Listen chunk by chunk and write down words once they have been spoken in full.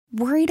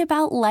Worried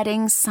about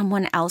letting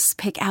someone else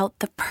pick out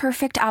the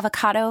perfect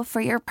avocado for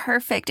your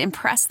perfect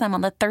impress them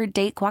on the third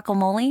date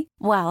guacamole?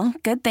 Well,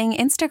 good thing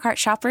Instacart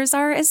shoppers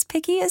are as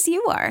picky as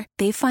you are.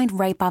 They find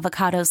ripe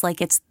avocados like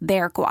it's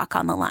their guac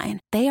on the line.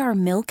 They are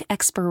milk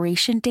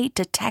expiration date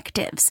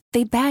detectives.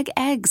 They bag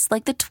eggs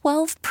like the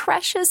 12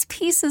 precious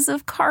pieces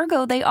of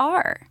cargo they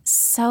are.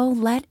 So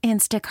let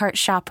Instacart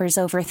shoppers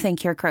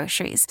overthink your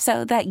groceries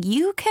so that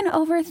you can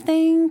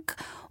overthink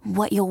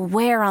what you'll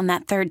wear on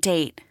that third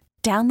date.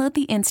 Download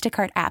the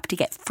Instacart app to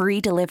get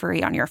free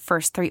delivery on your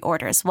first 3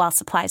 orders while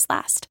supplies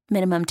last.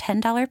 Minimum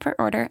 $10 per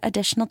order.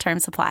 Additional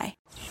terms apply.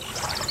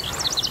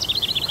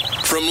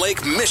 From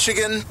Lake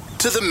Michigan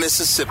to the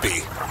Mississippi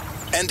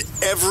and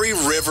every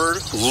river,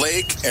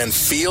 lake, and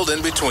field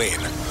in between,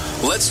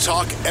 let's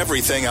talk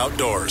everything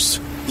outdoors.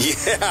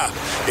 Yeah,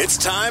 it's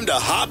time to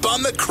hop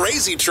on the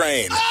crazy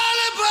train.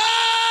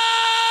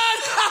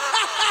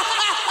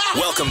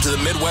 Welcome to the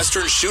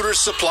Midwestern Shooter's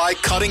Supply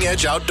Cutting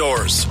Edge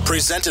Outdoors,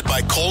 presented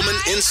by Coleman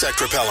Insect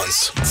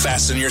Repellents.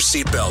 Fasten your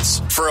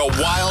seatbelts for a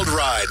wild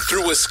ride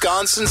through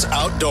Wisconsin's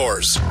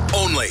outdoors.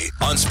 Only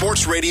on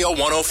Sports Radio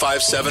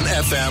 105.7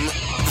 FM,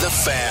 The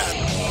Fan.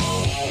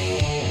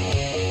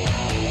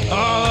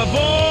 All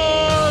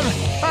aboard!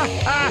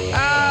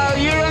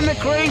 You're on the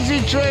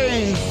crazy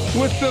train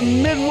with the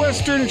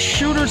Midwestern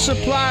Shooter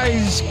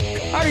Supplies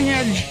Cutting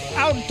Edge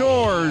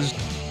Outdoors.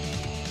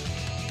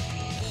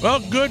 Well,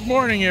 good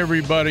morning,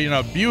 everybody, and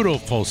a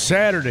beautiful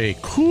Saturday,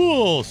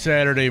 cool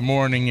Saturday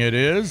morning it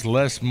is,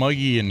 less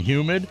muggy and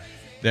humid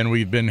than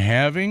we've been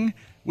having.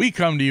 We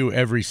come to you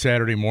every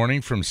Saturday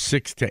morning from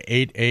 6 to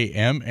 8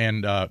 a.m.,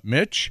 and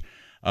Mitch,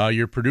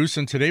 you're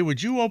producing today.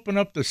 Would you open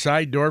up the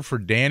side door for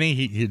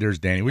Danny? There's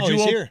Danny. Would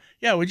he's here.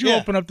 Yeah, would you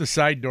open up the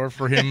side door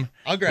for him?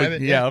 I'll grab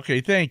it. Yeah,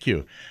 okay, thank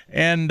you.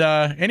 And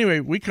anyway,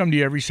 we come to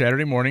you every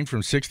Saturday morning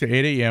from 6 to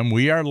 8 a.m.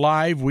 We are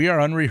live. We are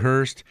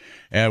unrehearsed.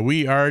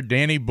 We are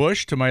Danny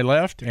Bush to my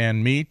left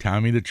and me,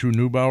 Tommy the True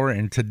Neubauer.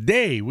 And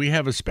today we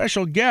have a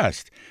special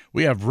guest.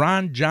 We have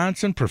Ron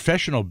Johnson,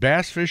 professional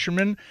bass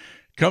fisherman.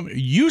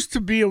 Used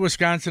to be a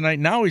Wisconsinite.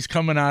 Now he's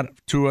coming out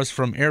to us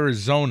from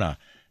Arizona.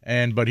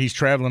 But he's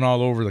traveling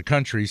all over the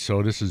country,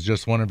 so this is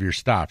just one of your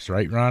stops,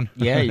 right, Ron?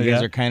 Yeah, you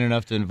guys are kind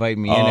enough to invite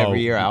me in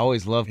every year. I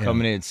always love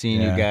coming in and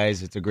seeing you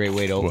guys. It's a great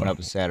way to open up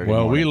a Saturday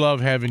morning. We love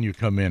having you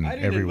come in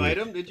every week. I didn't invite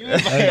him. Did you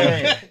invite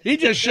him? He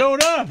just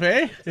showed up,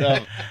 eh? So,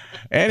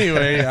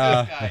 anyway,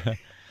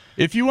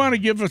 if you want to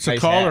give us a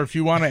call or if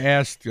you want to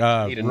ask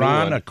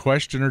Ron a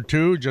question or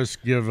two,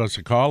 just give us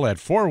a call at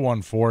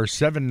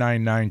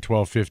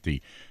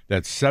 414-799-1250.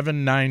 That's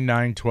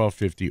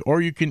 799-1250. Or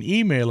you can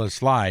email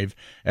us live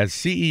at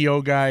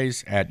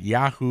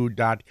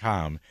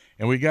ceoguys@yahoo.com.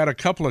 And we got a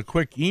couple of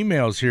quick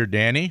emails here,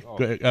 Danny.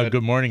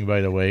 Good morning,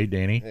 by the way,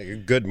 Danny.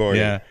 Hey, good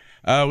morning.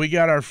 Yeah. We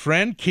got our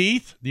friend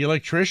Keith, the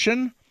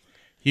electrician.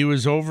 He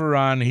was over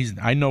on,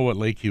 I know what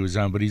lake he was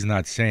on, but he's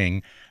not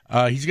saying.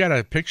 He's got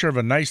a picture of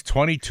a nice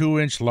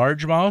 22-inch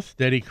largemouth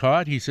that he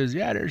caught. He says,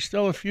 yeah, there's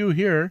still a few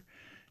here.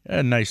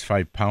 A nice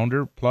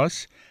 5-pounder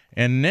plus.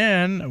 And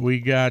then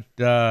we got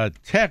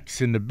Tex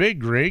in the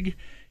big rig.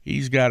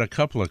 He's got a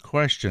couple of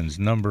questions.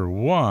 Number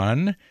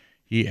one,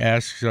 he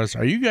asks us,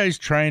 are you guys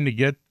trying to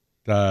get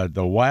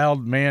the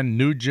wild man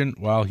Nugent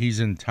while he's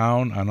in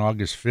town on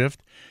August 5th?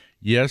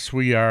 Yes,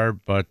 we are,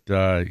 but,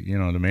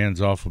 the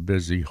man's awful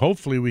busy.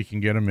 Hopefully we can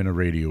get him in a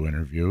radio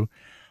interview.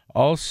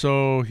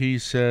 Also, he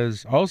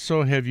says,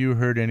 have you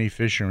heard any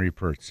fishing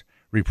reports?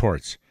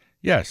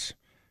 Yes.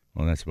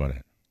 Well, that's about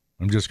it.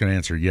 I'm just going to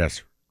answer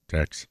yes,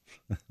 Tex.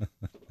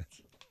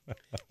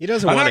 He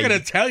doesn't. I'm not going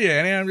to tell you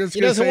any. I'm just. He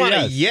doesn't want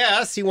yes. a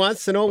yes. He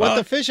wants to know what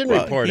the fishing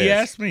report is. He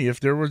asked me if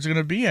there was going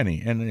to be any,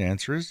 and the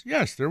answer is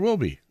yes, there will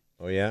be.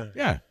 Oh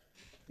yeah.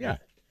 Yeah.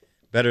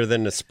 Better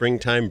than the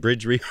springtime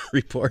bridge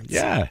reports.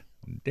 Yeah,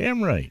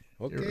 damn right.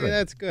 Okay, right.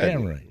 that's good.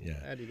 Damn right. Yeah.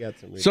 Glad you got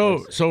some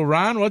reports. So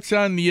Ron, what's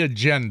on the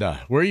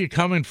agenda? Where are you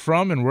coming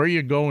from, and where are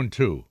you going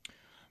to?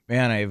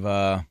 Man,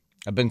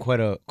 I've been quite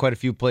a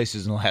few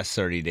places in the last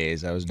 30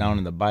 days. I was down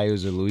in the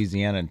bayous of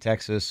Louisiana and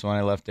Texas when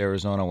I left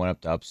Arizona. Went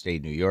up to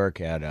upstate New York.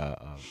 Had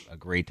a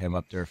great time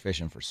up there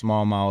fishing for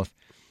smallmouth.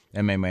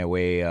 Then made my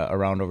way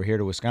around over here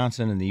to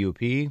Wisconsin and the UP.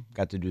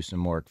 Got to do some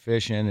more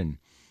fishing and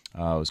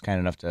was kind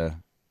enough to,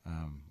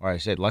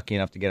 lucky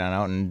enough to get on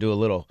out and do a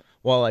little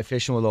walleye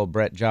fishing with old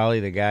Brett Jolly,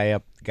 the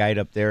guide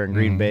up there in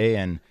Green Bay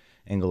and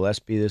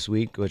Gillespie this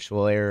week, which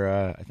will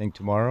air I think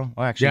tomorrow.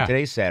 Oh, actually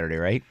today's Saturday,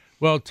 right?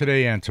 Well,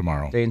 today and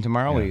tomorrow. Today and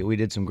tomorrow, we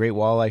did some great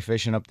walleye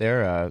fishing up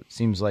there.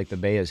 Seems like the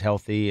bay is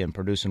healthy and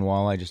producing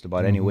walleye just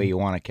about any way you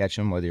want to catch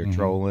them, whether you're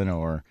trolling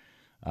or,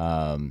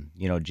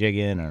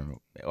 jigging or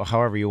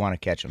however you want to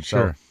catch them.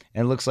 Sure. So,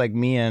 and it looks like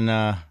me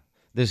and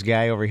this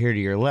guy over here to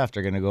your left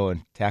are going to go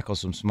and tackle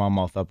some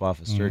smallmouth up off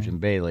of Sturgeon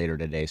Bay later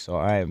today. So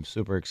I am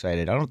super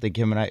excited. I don't think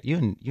you and I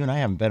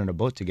haven't been in a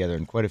boat together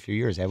in quite a few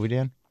years, have we,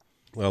 Dan?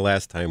 Well,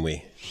 last time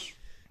we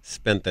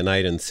spent the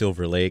night in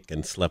Silver Lake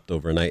and slept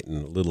overnight in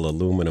a little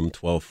aluminum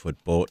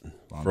 12-foot boat and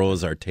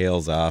froze our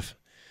tails off.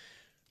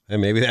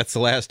 And maybe that's the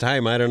last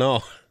time. I don't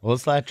know. Well,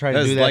 let's not try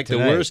to do that like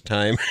tonight. The worst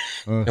time.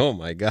 Oh,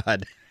 my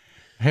God.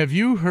 Have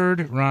you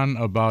heard, Ron,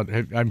 about?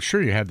 I'm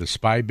sure you had the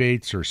spy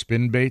baits or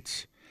spin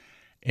baits.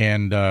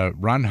 And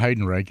Ron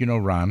Heidenreich, you know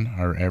Ron,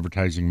 our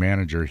advertising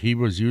manager, he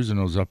was using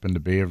those up in the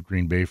Bay of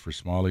Green Bay for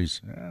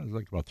smallies. It was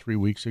like about 3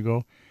 weeks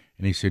ago,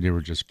 and he said they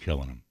were just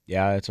killing them.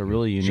 Yeah, it's a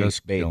really unique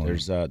Just bait. killing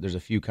There's a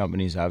few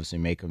companies obviously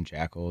make them.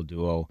 Jackal,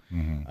 Duo,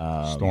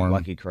 Storm.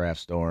 Lucky Craft,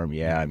 Storm.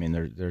 Yeah, I mean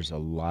there's a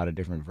lot of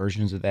different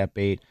versions of that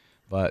bait.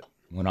 But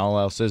when all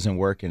else isn't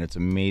working, it's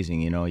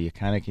amazing. You know, you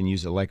kind of can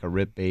use it like a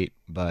rip bait,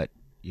 but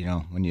you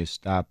know when you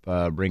stop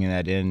bringing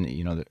that in,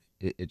 you know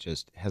it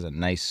just has a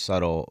nice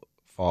subtle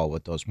fall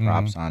with those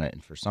props on it,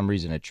 and for some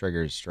reason it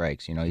triggers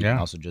strikes. You know, you can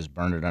also just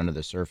burn it under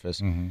the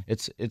surface.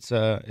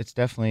 It's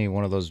definitely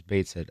one of those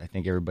baits that I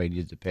think everybody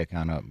needs to pick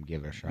on up and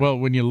give it a shot. Well,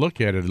 when you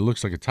look at it, it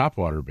looks like a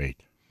topwater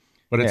bait,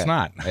 but it's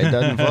not. It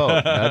doesn't float.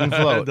 It doesn't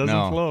float. It doesn't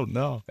no. float.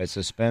 No. It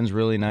suspends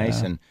really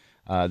nice, and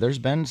there's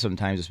been some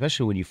times,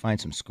 especially when you find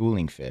some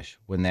schooling fish,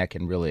 when that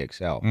can really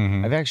excel.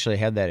 I've actually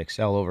had that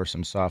excel over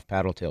some soft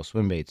paddle tail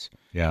swim baits.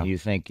 Yeah. You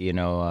think, you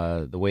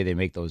know, the way they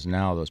make those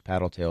now, those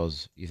paddle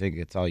tails, you think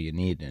it's all you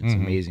need, and it's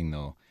amazing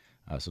though.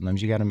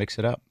 Sometimes you got to mix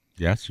it up.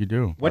 Yes, you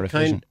do. What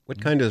kind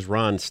does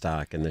Ron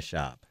stock in the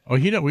shop? Oh,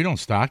 we don't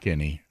stock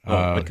any.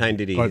 What kind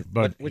did he?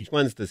 But which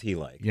ones does he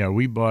like? Yeah,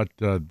 we bought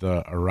the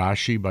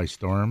Arashi by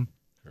Storm.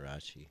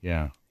 Arashi.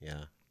 Yeah.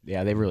 Yeah.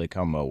 Yeah, they've really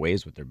come a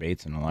ways with their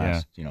baits in the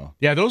last, you know.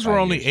 Yeah, those were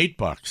 5 only years.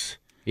 $8.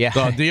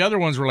 Yeah. The other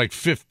ones were like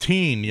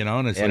 15. You know,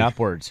 and it's and like,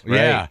 upwards. Right?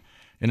 Yeah,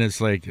 and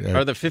it's like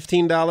Are the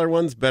 $15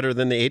 ones better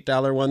than the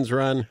 $8 ones,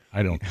 Ron?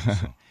 I don't think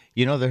so.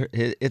 You know,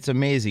 it's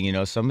amazing. You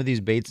know, some of these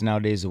baits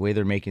nowadays, the way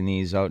they're making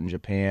these out in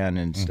Japan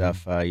and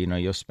stuff, you know,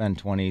 you'll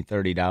spend $20,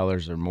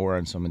 $30 or more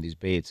on some of these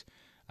baits.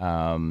 You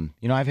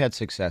know, I've had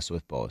success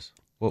with both.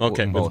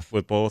 Okay, both.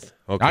 with both.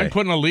 Okay. I'm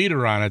putting a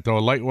leader on it though, a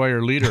light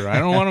wire leader. I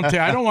don't want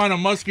I don't want a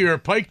muskie or a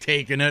pike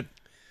taking it.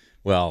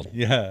 Well,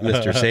 Yeah.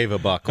 Mr.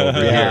 Save-A-Buck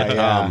over here,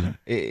 Tom.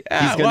 He's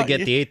going to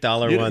get the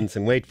 $8 ones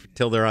and wait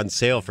till they're on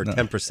sale for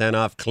 10%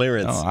 off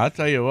clearance. No, I'll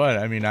tell you what.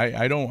 I mean,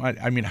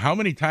 I mean, how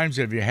many times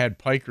have you had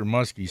pike or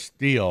muskie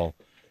steal,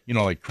 you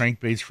know, like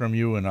crankbaits from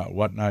you and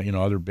whatnot, you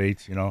know, other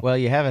baits, you know? Well,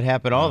 you have it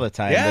happen all the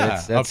time.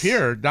 Yeah, but up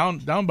here,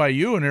 down by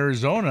you in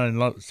Arizona,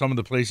 and some of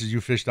the places you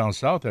fish down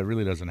south, that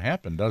really doesn't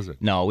happen, does it?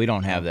 No, we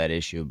don't have that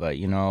issue, but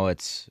you know,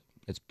 it's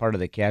part of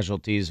the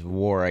casualties of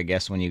war, I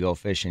guess. When you go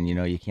fishing, you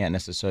know, you can't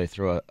necessarily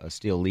throw a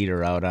steel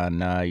leader out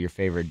on your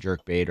favorite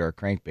jerk bait or a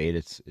crankbait.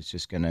 It's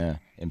just going to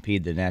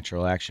impede the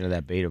natural action of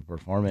that bait of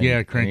performing. Yeah,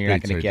 and you're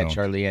not crankbaits going I to catch don't.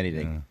 hardly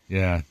anything.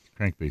 Yeah,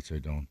 crankbaits I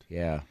don't.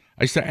 Yeah.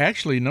 I said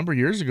actually a number of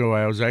years ago,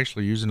 I was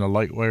actually using a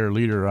light wire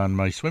leader on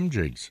my swim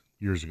jigs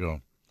years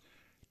ago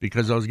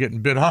because I was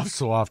getting bit off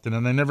so often,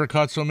 and I never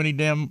caught so many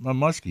damn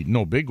muskie.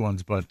 No big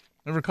ones, but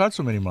never caught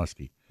so many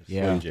muskie.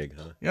 Yeah. Swim jig,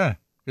 huh? Yeah,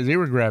 because they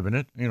were grabbing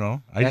it. You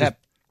know, go ahead.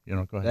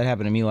 That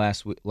happened to me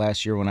last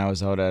year when I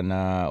was out on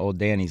Old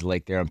Danny's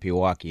Lake there in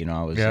Pewaukee. You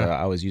know,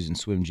 I was using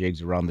swim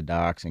jigs around the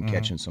docks and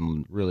catching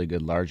some really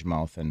good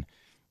largemouth, and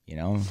you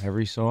know,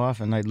 every so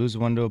often I'd lose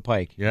one to a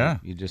pike. Yeah,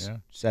 you just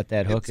set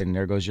that hook and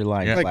there goes your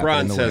line. Like Flap it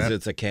Ron in the says, wind.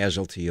 it's a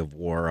casualty of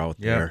war out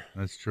Yeah, there.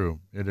 that's true.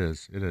 It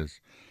is. It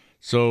is.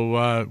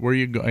 So where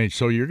you go?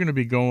 So you're going to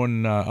be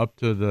going up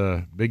to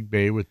the Big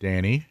Bay with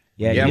Danny.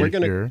 Yeah, you we're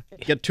get going to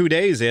get 2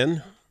 days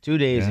in. 2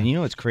 days, and you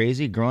know what's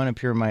crazy? Growing up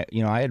here,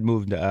 I had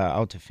moved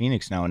out to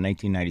Phoenix now in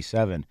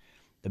 1997.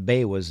 The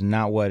Bay was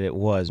not what it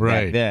was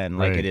back then,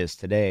 like it is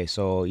today.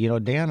 So, you know,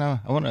 Dan,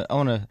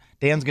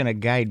 Dan's gonna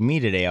guide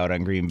me today out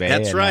on Green Bay.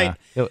 That's and, right.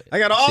 I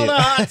got all the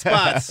hot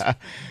spots.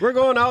 We're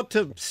going out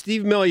to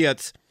Steve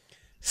Milliot's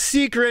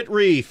Secret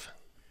Reef.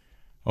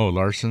 Oh,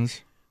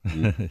 Larson's.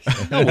 No,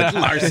 it's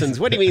Larson's.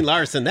 What do you mean,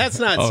 Larson? That's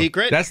not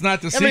secret. That's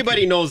not the secret.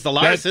 Everybody knows the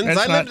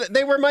Larsons.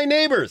 They were my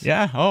neighbors.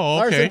 Yeah.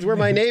 Oh, okay. Larsons were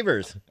my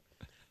neighbors.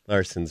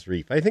 Larson's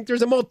Reef. I think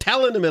there's a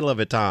motel in the middle of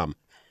it, Tom.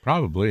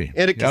 Probably.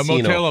 And a casino. A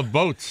motel of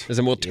boats. There's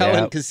a motel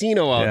and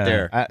casino out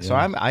there. So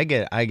I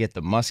get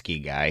the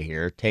muskie guy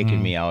here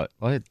taking me out.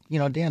 Well, you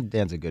know,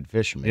 Dan's a good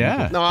fisherman.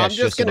 Yeah. No, I'm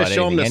just going to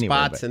show him the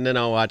spots, and then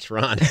I'll watch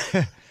Ron.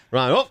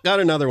 Ron, got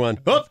another one.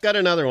 Got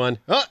another one.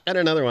 Got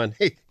another one.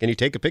 Hey, can you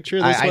take a picture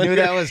of this one? I knew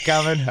that was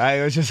coming.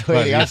 I was just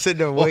waiting. I was sitting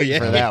there waiting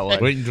for that one.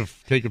 Waiting to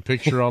take a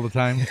picture all the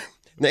time.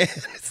 Here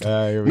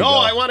we go.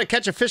 I want to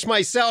catch a fish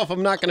myself.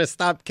 I'm not going to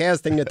stop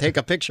casting to take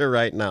a picture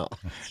right now.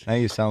 Now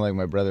you sound like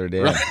my brother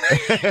Dan.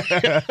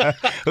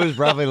 Who's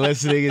probably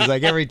listening. He's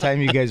like, every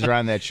time you guys are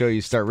on that show, you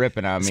start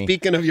ripping on me.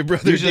 Speaking of your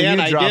brother Usually Dan,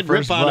 you I draw did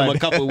rip first on him blood. a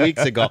couple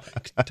weeks ago.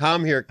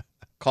 Tom here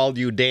called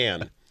you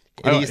Dan.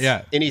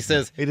 And and he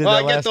says, He did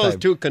I that get last those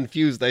time. two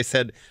confused. I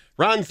said,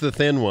 Ron's the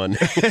thin one.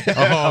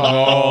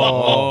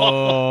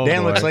 Oh,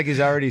 Dan boy. looks like he's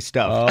already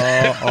stuffed.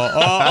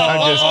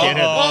 I'm just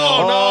kidding.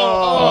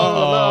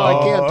 I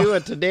can't do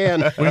it to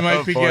Dan. We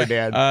might be Poor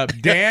getting Dan.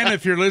 Dan,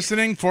 if you're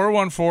listening,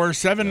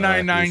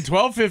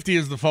 414-799-1250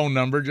 is the phone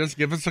number. Just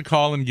give us a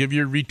call and give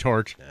your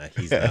retort.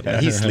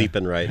 He's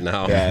sleeping right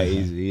now. Yeah,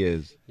 he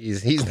is.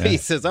 He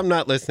says, I'm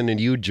not listening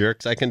to you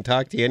jerks. I can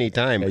talk to you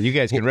anytime. Yeah, you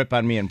guys can rip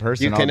on me in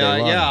person You all can, day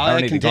long. I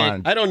don't need to go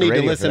on I don't the need to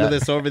radio listen for to that.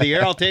 this over the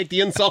air. I'll take the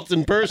insults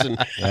in person.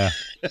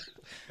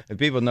 And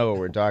people know what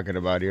we're talking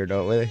about here,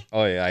 don't they?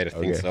 Oh, yeah, I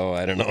think so.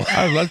 I don't know.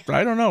 I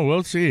don't know.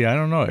 We'll see. I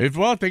don't know. If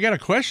they got a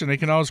question, they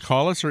can always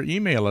call us or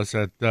email us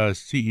at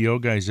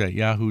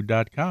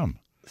ceoguys@yahoo.com.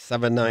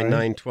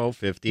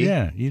 799-1250.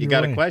 Yeah, You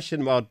got way. a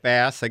question about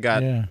bass? I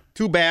got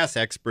two bass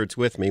experts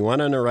with me,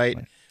 one on the right,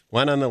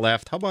 one on the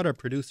left. How about our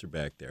producer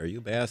back there? Are you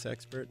a bass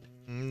expert?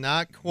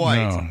 Not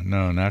quite.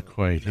 No, not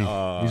quite.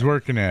 He's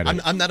working at it.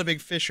 I'm not a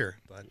big fisher,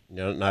 but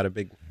No, not a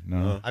big.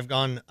 No. I've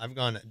gone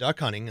duck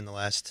hunting in the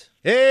last.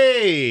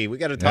 Hey, we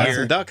got to talk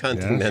some duck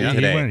hunting then Yeah,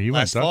 today. He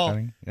went Last duck fall.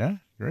 hunting. Yeah,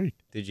 great.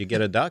 Did you get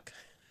a duck?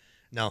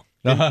 No,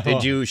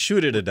 Did you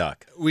shoot at a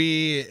duck?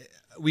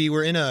 we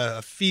were in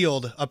a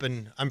field up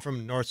in. I'm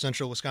from north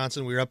central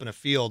Wisconsin. We were up in a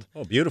field.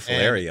 Oh, beautiful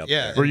And, area up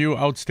yeah. there. Were you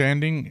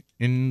outstanding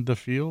in the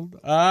field?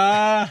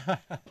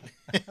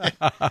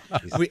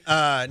 We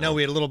had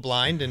a little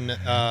blind, and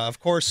of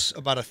course,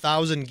 about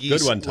 1,000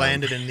 geese Good one, Tom.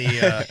 landed in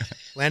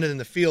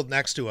the field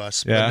next to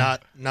us, Yeah.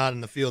 but not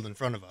in the field in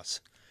front of us.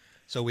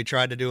 So we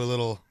tried to do a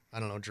little, I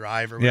don't know,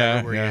 drive or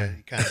Yeah, whatever, where yeah.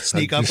 you kind of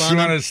sneak up Just on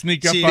wanna them.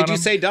 sneak up See, on Did you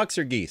them? say ducks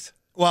or geese?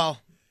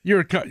 Well, You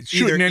were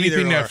shooting anything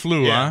either that or.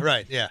 flew, yeah, huh?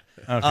 Right, yeah.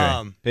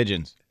 Okay.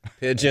 Pigeons.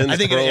 Pigeons, I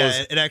think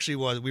crows. it actually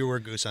was. We were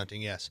goose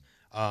hunting, yes.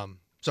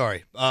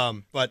 Sorry,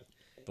 but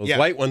Those yeah.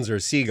 white ones are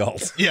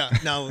seagulls. yeah,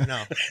 no,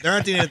 there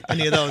aren't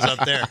any of those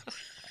up there.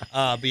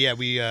 But yeah,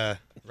 we right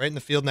in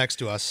the field next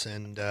to us,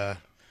 and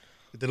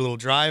we did a little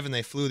drive, and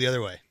they flew the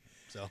other way.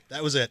 So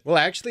that was it. Well,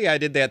 actually, I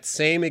did that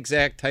same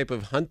exact type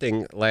of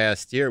hunting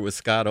last year with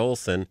Scott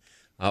Olson.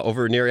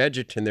 Over near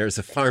Edgerton, there's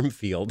a farm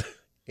field,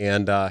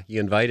 and he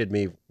invited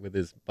me with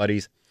his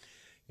buddies,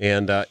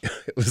 and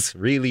it was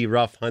really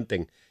rough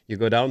hunting. You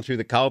go down through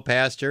the cow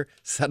pasture,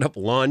 set up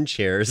lawn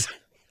chairs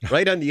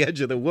right on the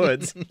edge of the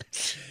woods,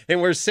 and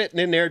we're sitting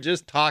in there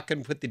just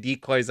talking, put the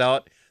decoys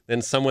out.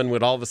 Then someone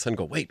would all of a sudden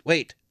go,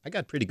 wait. I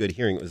got pretty good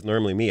hearing. It was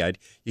normally me.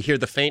 You hear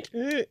the faint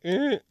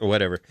or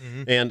whatever,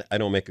 and I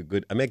make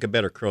a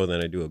better crow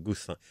than I do a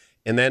goose.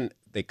 And then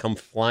they come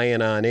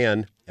flying on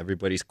in.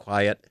 Everybody's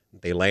quiet.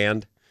 They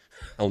land.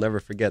 I'll never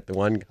forget the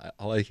one guy.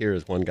 All I hear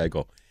is one guy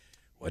go,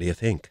 "What do you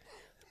think?"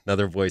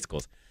 Another voice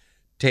goes,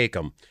 "Take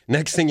 'em."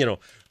 Next thing you know,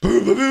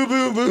 boom, boom,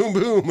 boom, boom,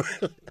 boom.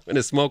 When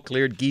the smoke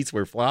cleared, geese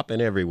were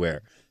flopping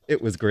everywhere.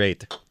 It was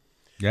great.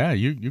 Yeah,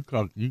 you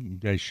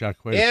guys shot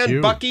quite a few.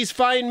 And Bucky's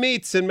Fine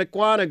Meats in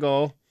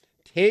McWanago.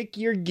 Take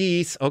your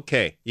geese.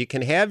 Okay, you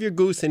can have your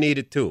goose and eat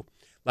it too.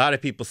 A lot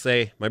of people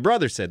say, my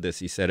brother said this.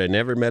 He said, I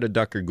never met a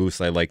duck or goose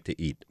I like to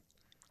eat.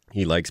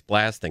 He likes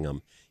blasting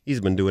them.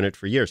 He's been doing it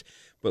for years.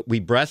 But we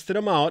breasted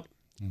them out,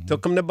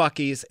 took them to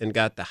Bucky's, and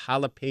got the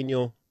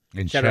jalapeno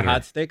And cheddar hot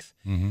cheddar. sticks.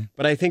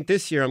 But I think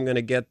this year I'm going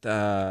to get,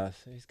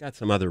 he's got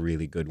some other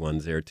really good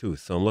ones there too.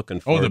 So I'm looking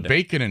Oh, forward the to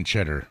bacon and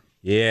cheddar.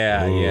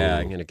 Yeah.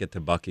 I'm going to get to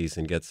Bucky's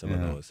and get some of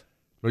those.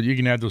 But you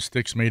can have those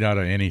sticks made out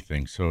of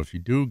anything. So if you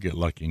do get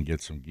lucky and get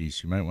some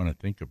geese, you might want to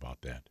think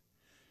about that.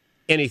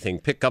 Anything.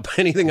 Pick up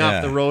anything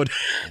off the road.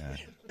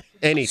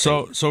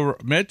 Anything. So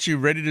Mitch, you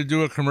ready to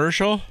do a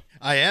commercial?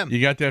 I am.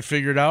 You got that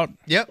figured out?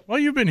 Yep. Well,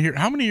 you've been here.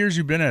 How many years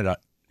you been at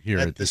here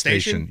at the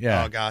station?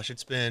 Yeah. Oh gosh,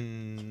 it's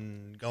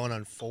been going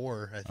on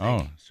 4. I think.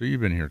 Oh, so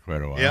you've been here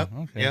quite a while. Yep.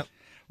 Okay. Yep.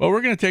 Well,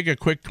 we're going to take a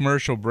quick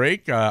commercial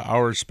break.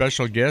 Our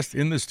special guest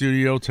in the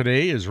studio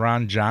today is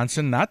Ron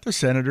Johnson, not the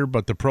senator,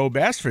 but the pro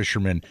bass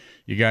fisherman.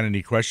 You got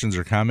any questions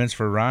or comments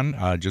for Ron?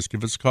 Just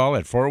give us a call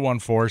at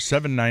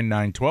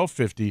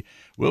 414-799-1250.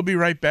 We'll be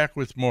right back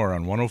with more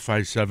on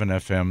 105.7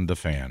 FM, The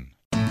Fan.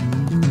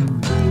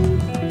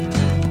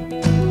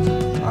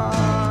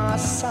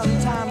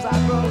 Sometimes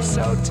I grow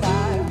so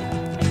tired,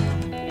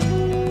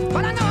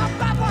 but I know I've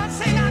got one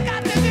thing I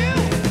got to do.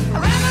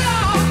 Ramble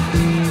on,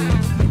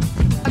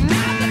 and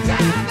now the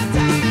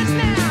time is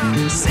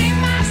now. Sing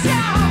my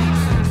song,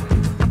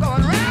 I'm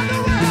going round the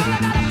world. I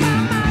gotta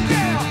find my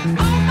girl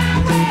on my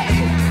way.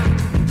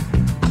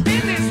 I've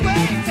been this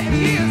way 10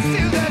 years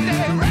till the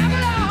day.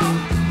 Ramble on,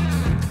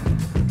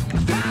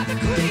 find the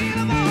queen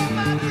of all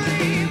my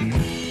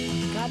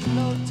dreams. Got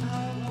no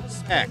time to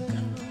spare.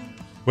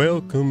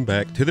 Welcome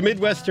back to the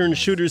Midwestern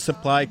Shooter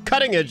Supply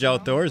Cutting Edge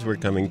Outdoors. We're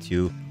coming to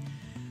you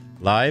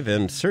live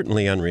and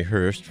certainly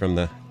unrehearsed from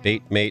the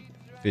Bait Mate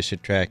Fish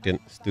Attractant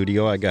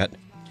studio. I got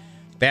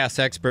bass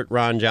expert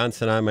Ron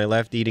Johnson on my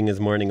left eating his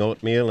morning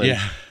oatmeal, and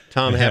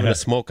Tom having a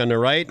smoke on the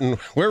right. And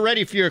we're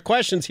ready for your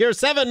questions here.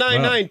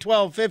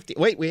 799-1250.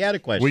 Wait, we had a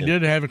question. We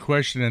did have a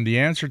question, and the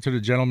answer to the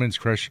gentleman's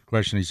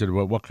question, he said,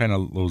 well, what kind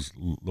of those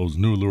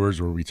new lures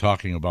were we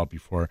talking about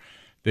before?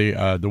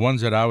 The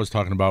ones that I was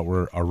talking about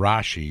were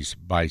Arashis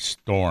by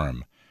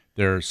Storm.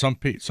 There are some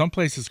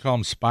places call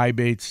them spy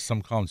baits,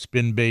 some call them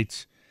spin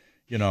baits,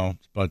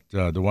 but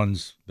the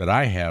ones that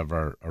I have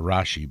are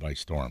Arashi by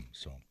Storm.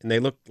 So And they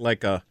look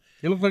like a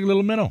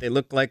little minnow. They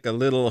look like a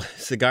little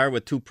cigar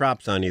with two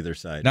props on either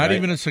side. Not right?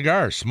 even a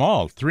cigar,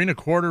 small, 3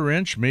 1/4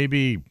 inch,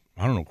 maybe,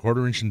 I don't know,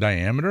 1/4 inch in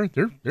diameter.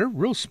 They're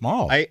real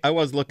small. I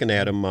was looking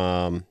at them.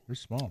 They're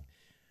small.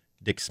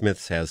 Dick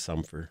Smith's has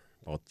some for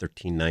about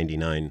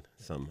 $13.99.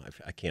 Some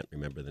I can't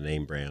remember the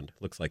name brand.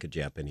 Looks like a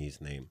Japanese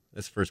name.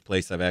 That's the first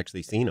place I've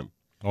actually seen them.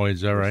 Oh,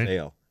 is that for right?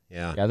 Sale.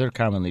 Yeah. Yeah, they're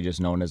commonly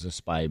just known as a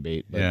spy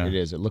bait, but Yeah. it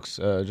is. It looks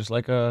just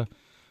like a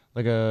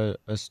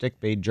stick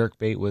bait, jerk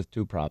bait with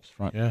two props,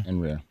 front Yeah.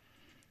 and rear.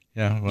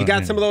 Yeah, well, You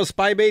got some of those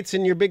spy baits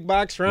in your big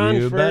box, Ron?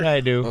 You bet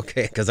I do.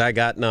 Okay, because I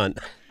got none.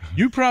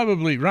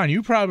 Ron,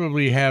 you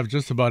probably have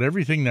just about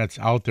everything that's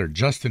out there,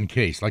 just in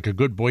case, like a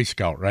good Boy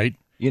Scout, right?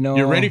 You know,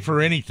 You're ready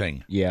for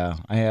anything. Yeah,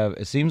 I have.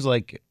 It seems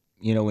like,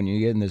 when you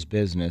get in this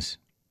business,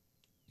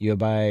 you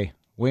buy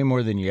way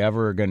more than you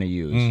ever are going to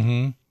use.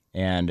 Mm-hmm.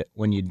 And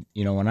when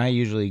when I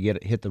usually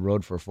hit the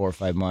road for 4 or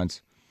 5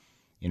 months,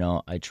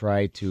 I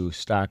try to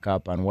stock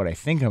up on what I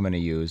think I'm going to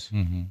use,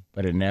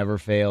 but it never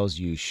fails.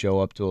 You show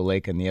up to a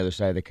lake on the other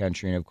side of the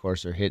country, and of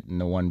course, they're hitting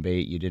the one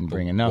bait you didn't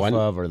bring enough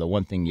of, or the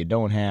one thing you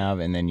don't have,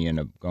 and then you end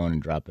up going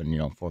and dropping,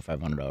 $400 or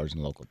 $500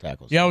 in local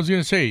tackles. Yeah, I was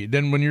going to say,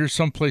 then when you're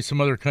someplace, some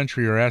other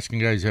country, you're asking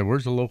guys, hey,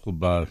 where's the local,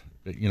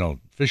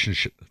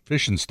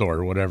 fishing store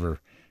or whatever,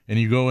 and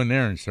you go in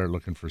there and start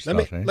looking for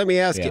stuff. Let me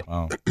ask you,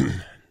 Wow.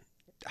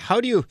 how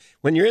do you,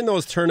 when you're in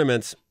those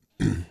tournaments,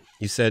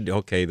 you said,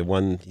 okay, the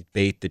one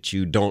bait that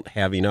you don't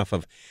have enough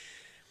of,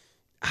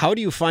 how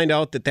do you find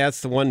out that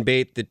that's the one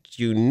bait that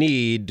you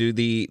need? Do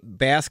the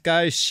bass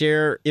guys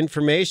share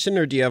information,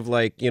 or do you have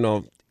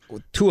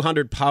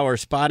 200 power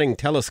spotting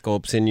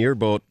telescopes in your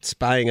boat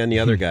spying on the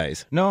other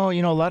guys? No,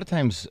 a lot of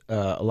times,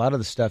 a lot of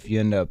the stuff you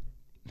end up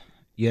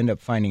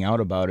finding out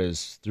about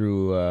is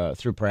through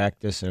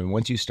practice. And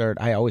once you start,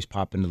 I always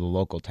pop into the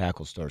local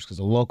tackle stores because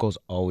the locals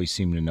always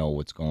seem to know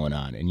what's going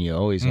on, and you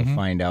always will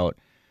find out.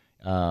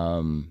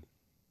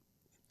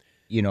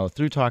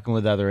 Through talking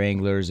with other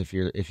anglers, if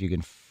you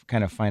can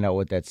kind of find out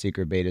what that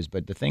secret bait is.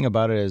 But the thing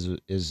about it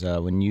is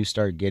when you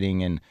start getting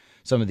in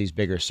some of these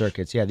bigger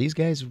circuits, these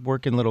guys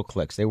work in little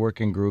cliques. They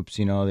work in groups.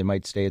 They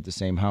might stay at the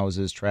same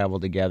houses, travel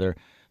together.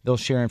 They'll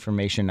share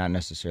information, not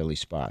necessarily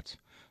spots.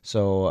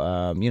 So,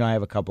 I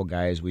have a couple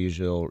guys. We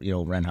usually,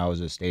 rent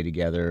houses, stay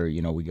together.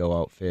 We go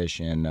out fish,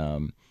 and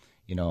a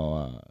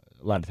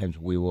lot of times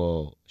we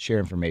will share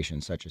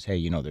information such as,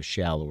 hey, they're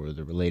shallow, or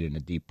they're related to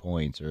deep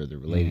points, or they're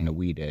related to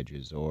weed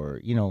edges, or,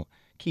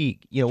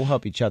 we'll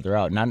help each other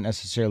out, not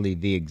necessarily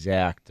the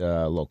exact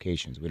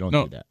locations. We don't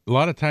do that. A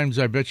lot of times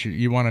I bet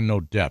you want to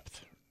know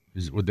depth.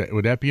 Would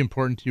that be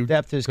important to you?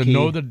 Depth is to key.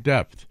 know the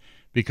depth,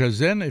 because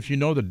then if you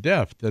know the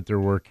depth that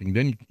they're working,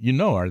 then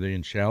are they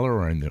in shallow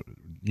or in the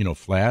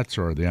flats,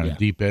 or are they on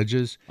deep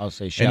edges? I'll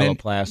say shallow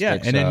plastics. Yeah,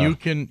 and then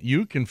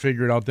you can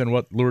figure it out then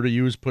what lure to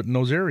use put in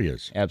those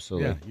areas.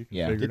 Absolutely.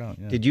 Yeah, you can figure it out.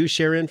 Yeah. Did you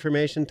share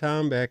information,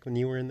 Tom, back when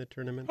you were in the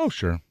tournament? Oh,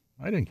 sure.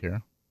 I didn't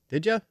care.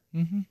 Did you?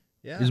 Mm-hmm.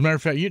 Yeah. As a matter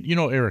of fact, you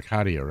know Eric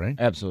Hadia, right?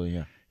 Absolutely,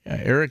 yeah. Yeah,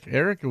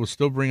 Eric will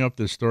still bring up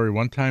this story.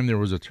 One time there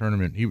was a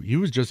tournament. He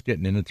was just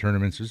getting into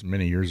tournaments. This was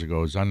many years ago.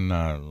 It was on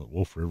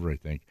Wolf River, I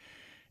think.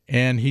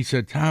 And he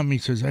said, Tom, he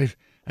says,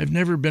 I've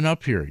never been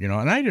up here, and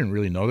I didn't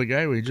really know the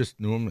guy. We just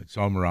knew him,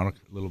 saw him around a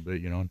little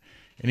bit, And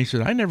he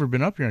said, I never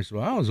been up here. I said,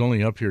 well, I was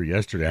only up here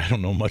yesterday. I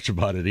don't know much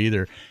about it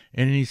either.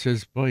 And he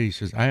says,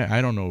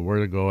 I don't know where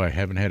to go. I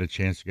haven't had a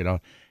chance to get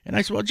out. And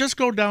I said, well, just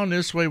go down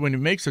this way. When it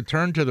makes a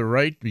turn to the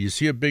right, you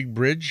see a big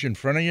bridge in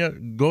front of you.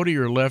 Go to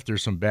your left.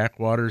 There's some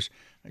backwaters.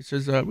 I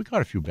says, we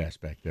caught a few bass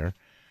back there.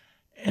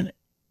 And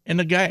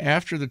the guy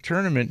after the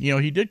tournament,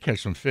 he did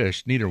catch some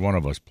fish. Neither one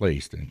of us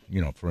placed,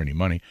 for any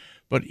money.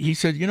 But he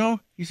said,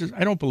 he says,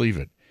 I don't believe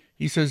it.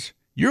 He says,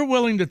 you're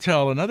willing to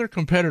tell another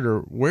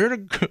competitor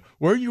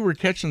where you were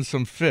catching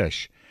some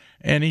fish.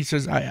 And he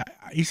says,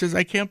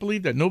 I can't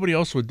believe that. Nobody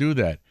else would do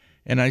that.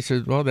 And I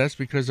said, well, that's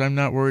because I'm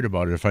not worried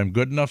about it. If I'm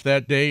good enough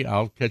that day,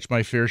 I'll catch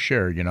my fair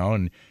share,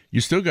 and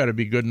you still got to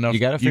be good enough. You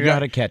got to figure out how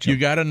to catch them. You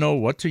got to know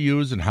what to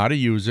use and how to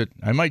use it.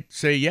 I might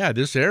say,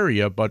 this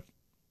area, but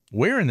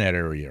where in that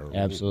area? Or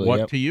absolutely.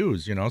 What to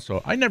use,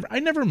 So I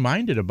never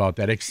minded about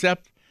that,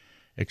 except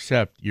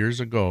years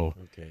ago.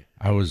 Okay.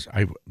 I was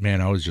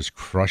just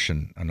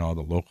crushing on all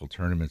the local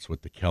tournaments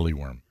with the Kelly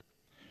worm.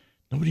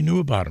 Nobody knew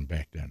about them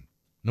back then.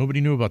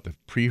 Nobody knew about the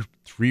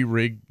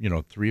three-rig,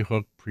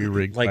 three-hook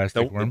pre-rigged like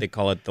plastic worm. They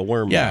call it the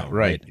worm. Yeah, now,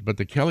 right. But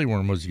the Kelly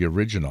worm was the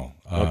original.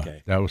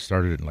 Okay. That was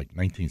started in like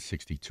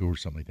 1962 or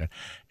something like that.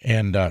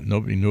 And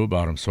nobody knew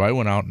about them. So I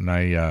went out and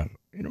my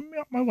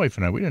wife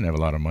and I, we didn't have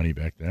a lot of money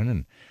back then.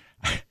 And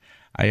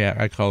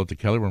I called the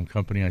Kelly Worm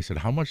Company. I said,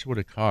 how much would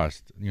it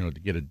cost, to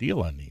get a deal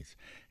on these?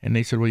 And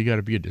they said, well, you got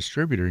to be a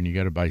distributor and you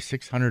got to buy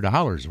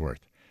 $600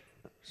 worth.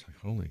 It's like,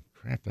 holy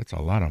crap, that's a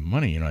lot of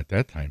money, at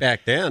that time.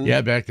 Back then. Yeah,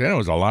 back then it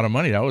was a lot of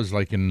money. That was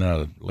like in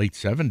the late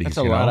 70s. That's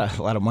a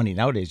lot of money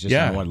nowadays just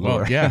on one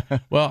lure.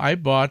 Well, I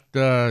bought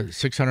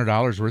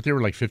 $600 worth. They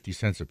were like 50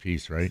 cents a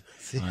piece, right?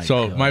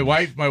 So my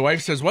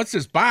wife says, "What's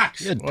this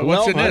box?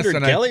 What's in this?"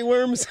 1,200 Kelly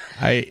worms.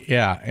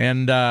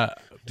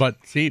 But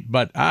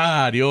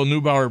the old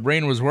Neubauer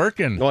brain was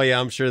working. Oh yeah,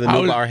 I'm sure the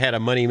Neubauer had a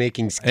money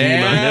making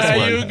scheme on this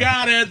one. You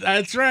got it.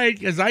 That's right.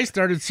 Because I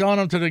started selling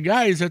them to the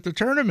guys at the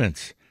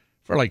tournaments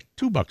for like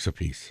 $2 a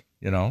piece.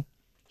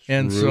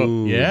 And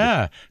so,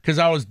 because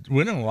I was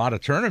winning a lot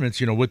of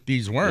tournaments, with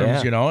these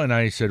worms, and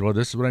I said, well,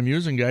 this is what I'm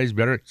using, guys.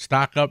 Better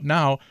stock up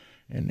now.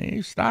 And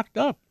they stocked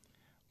up.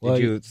 Well,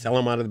 Did you sell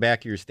them out of the back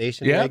of your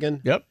station Yeah.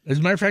 wagon? Yep. As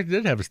a matter of fact, it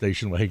did have a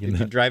station wagon. Did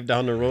you drive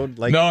down the road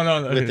like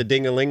No. with the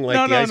ding-a-ling like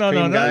no, the ice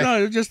cream guy?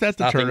 No, just at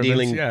the Stopping tournaments.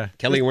 dealing Yeah.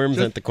 Kelly worms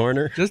at the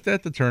corner? Just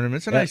at the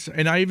tournaments,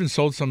 and I even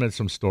sold some at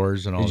some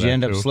stores and all Did that. you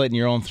end up too. slitting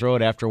your own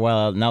throat after a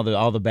while? Now that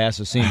all the bass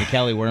have seen the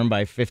Kelly worm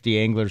by 50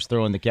 anglers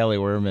throwing the Kelly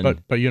worm,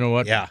 and But you know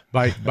what? Yeah.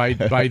 By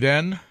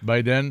then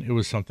it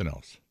was something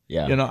else.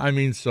 yeah, You know, I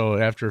mean, so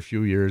after a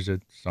few years,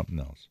 it's something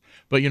else.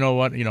 But you know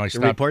what? You know, I Did you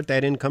stopped. report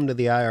that income to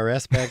the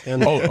IRS back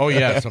then? Oh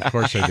yes, of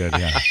course I did.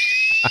 Yeah.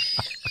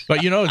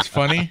 But you know, it's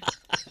funny.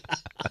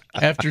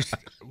 After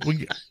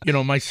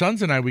my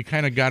sons and I, we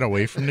kind of got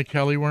away from the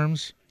Kelly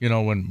worms. You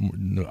know,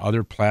 when the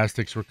other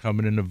plastics were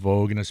coming into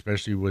vogue, and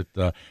especially with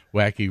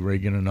wacky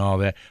rigging and all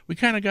that, we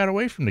kind of got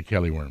away from the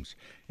Kelly worms.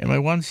 And my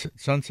one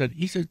son said,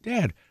 he said,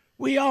 "Dad,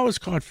 we always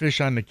caught fish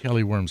on the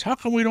Kelly worms. How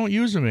come we don't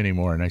use them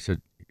anymore?" And I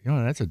said, "You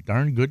know, that's a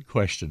darn good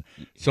question."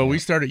 So we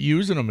started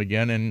using them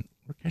again, and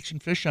we're catching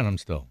fish on them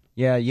still.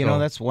 yeah. You So, know,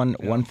 that's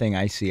one thing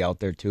I see out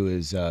there too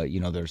is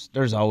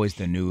there's always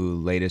the new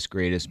latest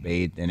greatest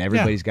bait, and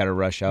everybody's got to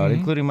rush out,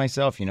 including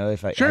myself. You know,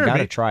 if I Sure, got to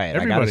mate. try it, I got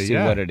to Everybody, see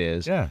yeah. what it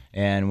is. Yeah.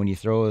 And when you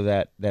throw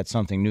that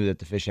something new that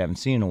the fish haven't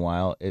seen in a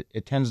while,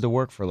 it tends to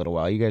work for a little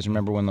while. You guys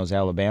remember when those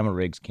Alabama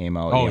rigs came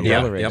out? Oh, the yeah,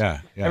 umbrella rigs?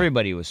 yeah.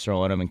 Everybody was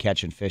throwing them and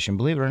catching fish, and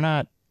believe it or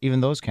not, even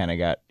those kind of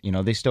got,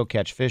 they still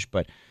catch fish,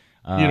 but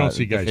You don't see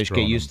the guys fish get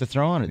throwing used them. to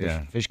throwing it. Yeah.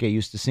 The fish get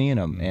used to seeing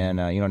them, and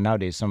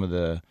nowadays some of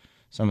the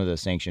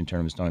sanctioned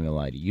tournaments don't even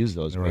allow you to use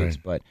those baits.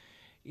 Right. But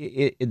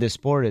the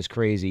sport is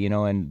crazy,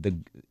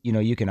 and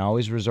you can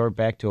always resort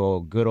back to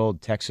a good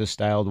old Texas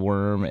styled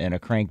worm and a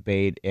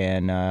crankbait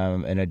and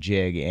a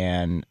jig,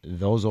 and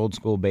those old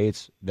school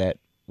baits that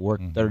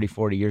worked 30,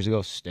 40 years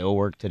ago still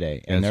work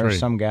today. And That's there are right.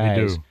 some They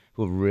guys do.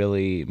 who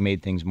really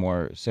made things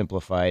more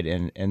simplified,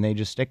 and they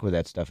just stick with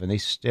that stuff, and they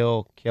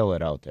still kill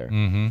it out there.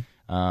 Mm-hmm.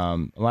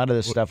 A lot of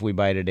the stuff we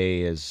buy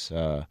today is,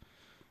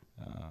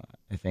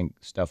 I think,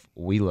 stuff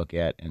we look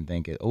at and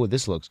think, oh,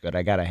 this looks good.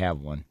 I got to have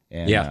one.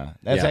 And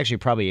that's actually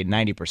probably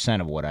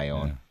 90% of what I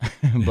own.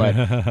 But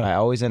I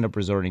always end up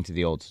resorting to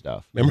the old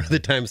stuff. Remember the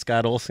time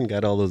Scott Olson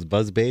got all those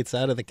buzz baits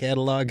out of the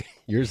catalog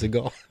years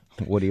ago?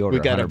 What do you order?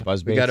 We got 100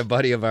 buzz we got a baits?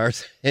 buddy of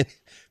ours. And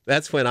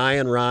that's when I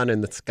and Ron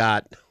and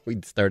Scott, we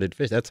started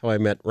fishing. That's how I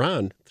met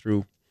Ron,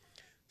 through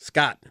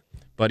Scott,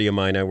 buddy of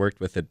mine I worked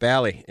with at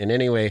Bally. And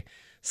anyway,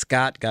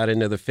 Scott got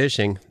into the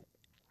fishing,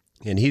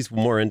 and he's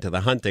more into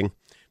the hunting,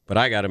 but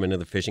I got him into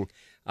the fishing.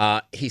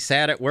 He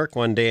sat at work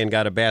one day and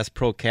got a Bass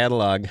Pro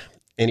catalog,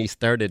 and he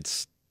started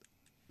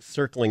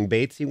circling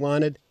baits he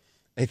wanted.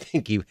 I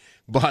think he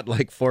bought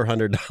like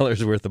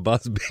 $400 worth of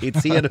buzz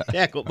baits. He had a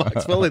tackle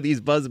box full of these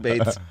buzz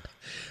baits.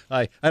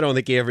 I don't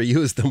think he ever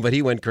used them, but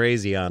he went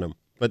crazy on them.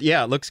 But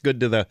yeah, it looks good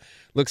to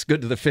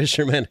the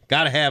fishermen.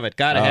 Gotta have it.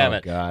 Gotta have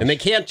it. gosh. And they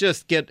can't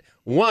just get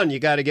one. You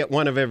got to get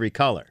one of every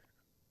color.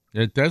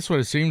 That's what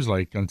it seems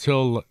like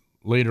until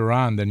later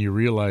on. Then you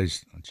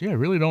realize, gee, I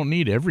really don't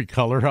need every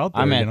color out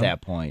there. I'm you at know?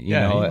 that point. You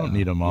don't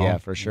need them all. Yeah,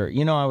 for sure.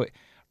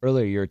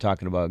 Earlier you were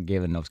talking about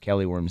giving those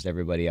Kelly worms to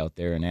everybody out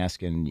there and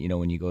asking,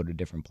 when you go to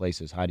different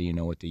places, how do you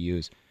know what to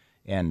use?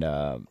 And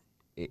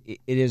it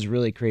is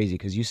really crazy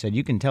because you said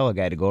you can tell a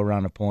guy to go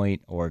around a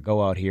point or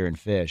go out here and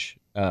fish,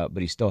 but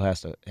he still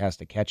has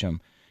to catch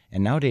them.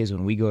 And nowadays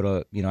when we go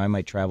to, I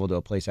might travel to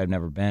a place I've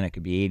never been. It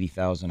could be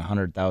 80,000,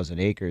 100,000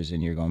 acres,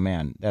 and you're going,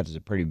 man, that is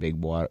a pretty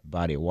big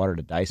body of water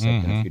to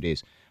dissect in a few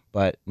days.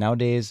 But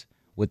nowadays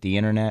with the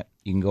internet,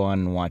 you can go on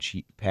and watch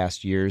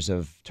past years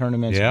of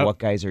tournaments, Yep. what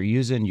guys are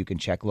using. You can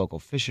check local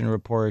fishing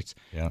reports.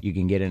 Yep. You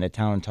can get into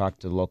town and talk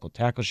to the local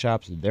tackle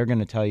shops. They're going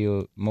to tell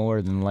you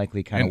more than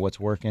likely kind of And- what's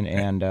working.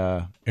 And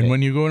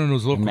when you go into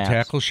those local maps.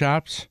 tackle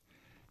shops,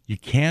 you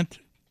can't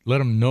let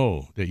them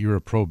know that you're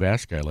a pro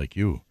bass guy like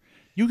you.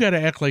 You got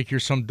to act like you're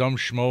some dumb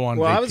schmo on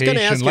Well, I was vacation.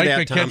 gonna ask you like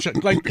that, to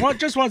catch,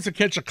 just wants to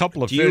catch a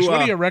couple of Do you, fish.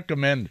 What do you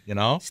recommend?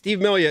 Steve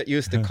Milliot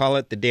used to call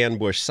it the Dan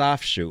Bush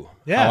soft shoe.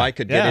 Yeah, How I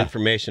could get yeah.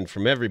 information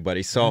from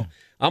everybody. So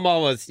I'm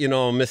always,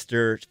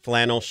 Mr.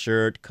 Flannel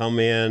Shirt, come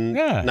in,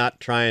 Yeah. not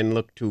try and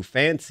look too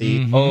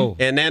fancy. Oh.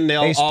 And then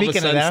they'll Hey, all of a speaking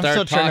of sudden that, I'm start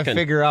still trying talking. to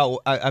figure out.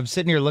 I'm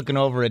sitting here looking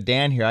over at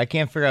Dan here. I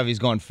can't figure out if he's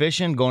going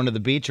fishing, going to the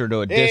beach, or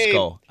to a Hey,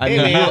 disco. I hey,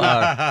 mean,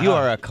 man. you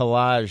are a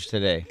collage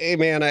today. Hey,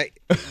 man, I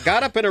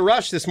got up in a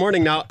rush this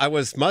morning. Now, I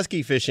was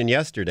muskie fishing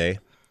yesterday.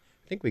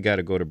 I think we got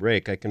to go to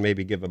break. I can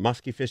maybe give a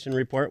muskie fishing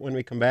report when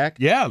we come back.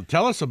 Yeah,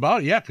 tell us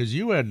about because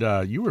you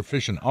were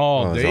fishing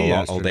all Oh, it was day all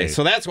yesterday. day.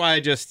 So that's why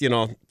I just,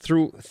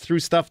 threw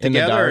stuff In the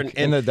together. dark, and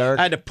in the dark.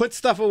 I had to put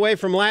stuff away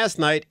from last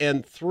night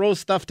and throw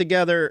stuff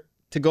together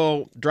to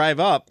go drive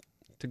up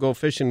to go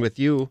fishing with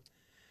you.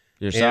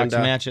 Your socks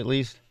And, match at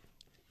least.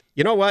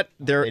 You know what?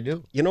 They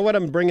do. You know what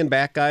I'm bringing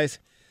back, guys?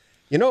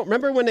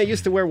 Remember when they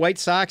used to wear white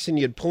socks and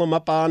you'd pull them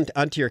up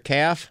onto your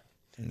calf?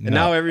 And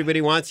now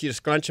everybody wants you to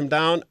scrunch them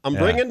down. I'm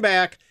bringing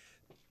back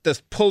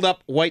this pulled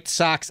up white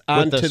socks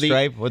onto With the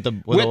stripe, with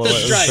the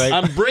stripe.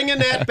 I'm bringing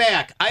that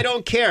back. I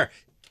don't care.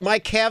 My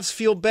calves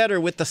feel better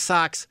with the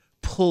socks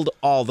pulled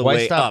all the Why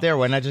way stop up. there?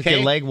 Why not just get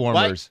Okay? leg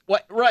warmers?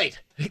 What? Right.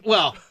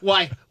 Well,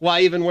 why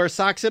even wear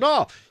socks at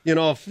all?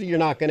 If you're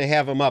not going to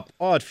have them up.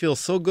 Oh, it feels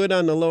so good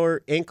on the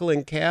lower ankle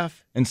and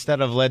calf. Instead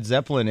of Led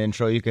Zeppelin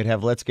intro, you could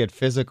have "Let's Get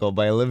Physical"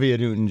 by Olivia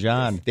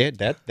Newton-John.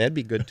 That'd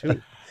be good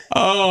too.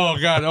 Oh,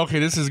 God. Okay,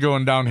 this is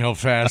going downhill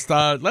fast.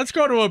 Let's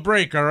go to a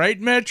break, all right,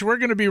 Mitch? We're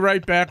going to be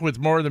right back with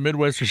more of the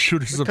Midwestern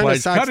Shooter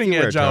Supplies socks do Cutting you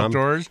wear, Edge Tom?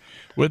 Outdoors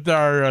with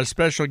our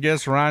special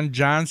guest, Ron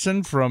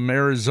Johnson from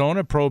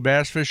Arizona, pro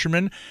bass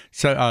fisherman.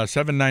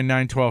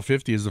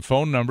 799-1250 is the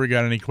phone number.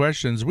 Got any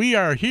questions? We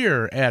are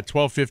here at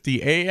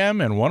 1250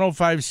 AM and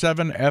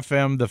 105.7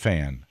 FM, The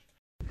Fan.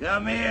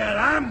 Come here,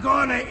 I'm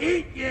gonna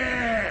eat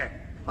you!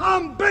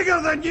 I'm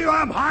bigger than you,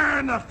 I'm higher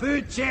in the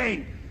food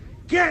chain!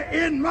 Get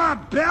in my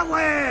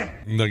belly!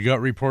 The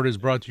Gut Report is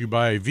brought to you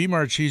by V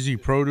Marchese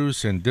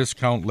Produce and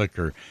Discount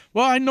Liquor.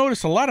 Well, I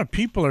noticed a lot of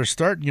people are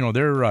starting,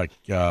 they're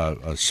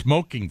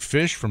smoking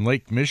fish from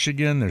Lake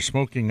Michigan. They're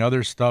smoking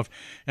other stuff.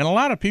 And a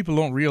lot of people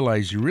don't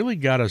realize you really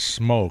got to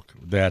smoke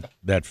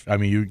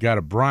you got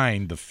to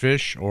brine the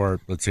fish, or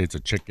let's say it's a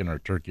chicken or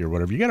turkey or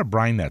whatever. You got to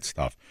brine that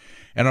stuff.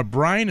 And a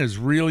brine is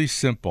really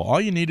simple.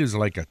 All you need is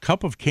like a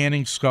cup of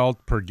canning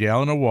salt per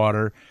gallon of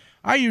water.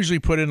 I usually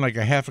put in like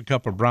a half a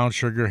cup of brown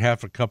sugar,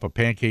 half a cup of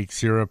pancake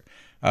syrup,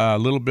 a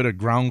little bit of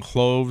ground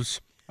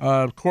cloves,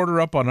 quarter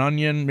up an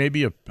onion,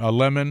 maybe a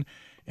lemon,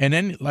 and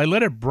then I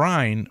let it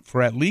brine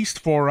for at least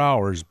 4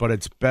 hours, but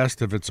it's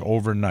best if it's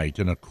overnight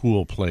in a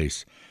cool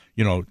place.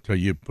 Till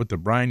you put the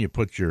brine, you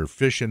put your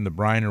fish in the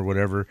brine or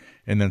whatever,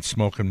 and then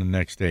smoke them the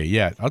next day.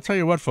 Yeah, I'll tell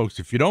you what, folks,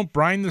 if you don't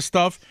brine the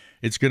stuff,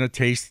 it's going to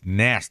taste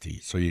nasty,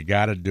 so you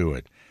got to do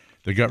it.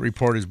 The Gut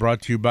Report is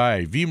brought to you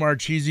by V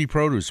Marchese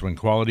Produce. When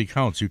quality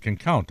counts, you can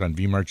count on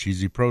V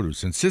Marchese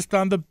Produce. Insist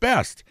on the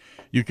best.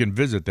 You can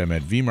visit them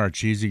at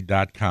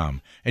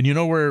vmarchese.com. And you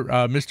know where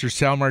Mr.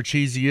 Sal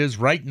Marchese is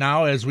right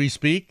now as we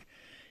speak?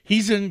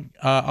 He's in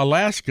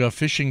Alaska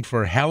fishing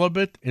for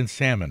halibut and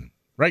salmon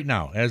right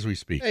now as we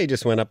speak. He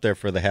just went up there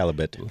for the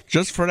halibut.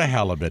 Just for the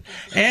halibut.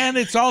 And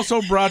it's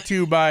also brought to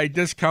you by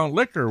Discount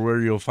Liquor, where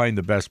you'll find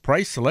the best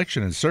price,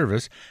 selection, and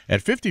service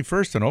at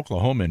 51st and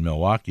Oklahoma in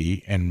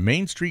Milwaukee and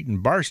Main Street in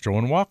Barstow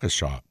and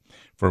Waukesha.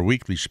 For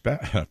weekly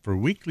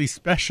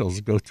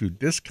specials, go to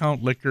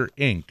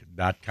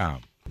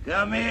discountliquorinc.com.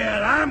 Come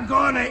here, I'm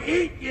gonna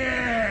eat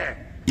you!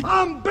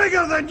 I'm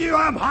bigger than you,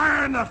 I'm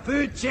higher in the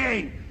food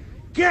chain!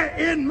 Get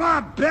in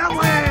my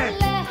belly!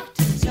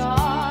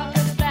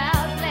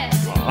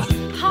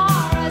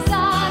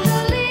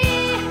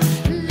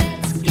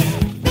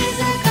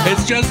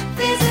 It's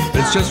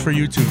just for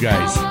you two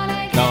guys.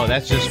 No,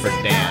 that's just for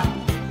Dan.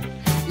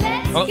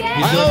 Oh, he's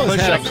I doing always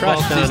had a push-ups, crush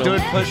folks. on He's him.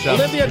 doing push-ups.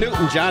 Olivia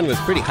Newton-John was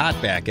pretty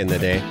hot back in the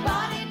day.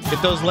 Get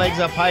those legs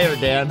up higher,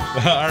 Dan.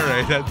 All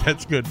right,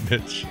 that's good,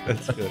 Mitch.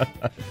 That's good.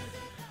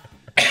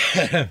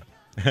 That's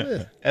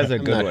a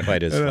I'm good not one.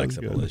 quite as That was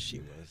flexible good. as she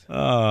was.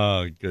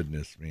 Oh,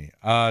 goodness me.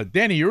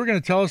 Danny, you were going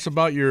to tell us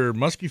about your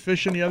muskie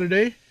fishing the other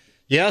day?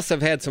 Yes,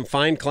 I've had some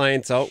fine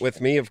clients out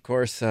with me, of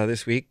course,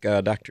 this week.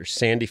 Dr.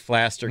 Sandy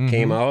Flaster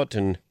came out,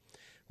 and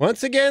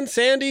once again,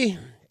 Sandy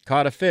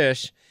caught a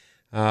fish.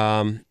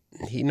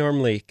 He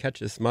normally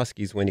catches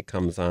muskies when he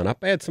comes on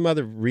up. I had some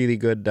other really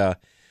good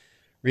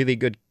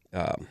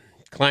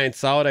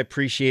clients out. I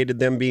appreciated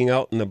them being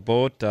out in the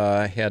boat.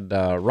 I had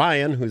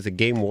Ryan, who's a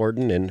game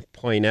warden in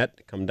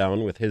Poinet, come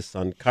down with his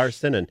son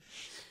Carson, and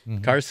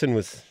Carson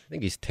was, I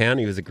think he's 10.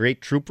 He was a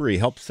great trooper. He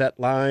helped set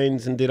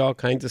lines and did all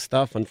kinds of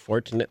stuff.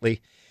 Unfortunately,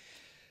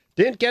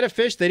 didn't get a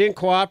fish. They didn't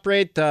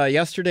cooperate.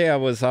 Yesterday, I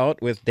was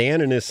out with Dan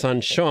and his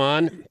son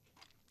Sean,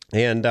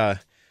 and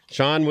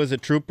Sean was a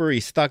trooper. He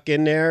stuck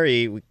in there.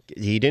 He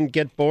didn't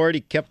get bored.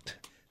 He kept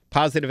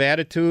positive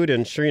attitude,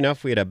 and sure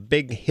enough, we had a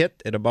big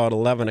hit at about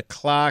 11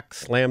 o'clock,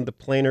 slammed the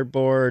planer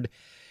board.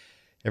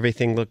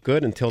 Everything looked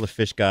good until the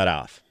fish got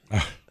off.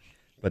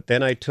 But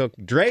then I took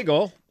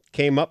Drago,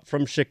 came up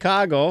from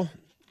Chicago.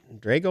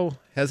 Drago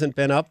hasn't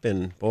been up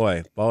in,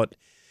 about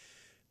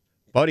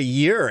a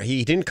year.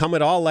 He didn't come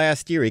at all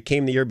last year. He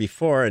came the year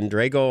before, and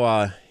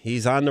Drago,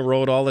 he's on the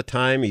road all the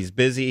time. He's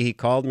busy. He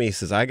called me. He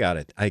says, I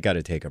got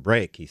to take a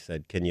break. He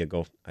said, can you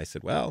go? I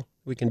said, well,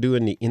 we can do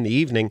it in the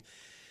evening.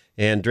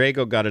 And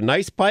Drago got a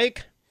nice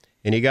pike,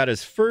 and he got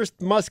his first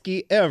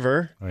muskie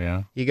ever. Oh,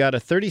 yeah? He got a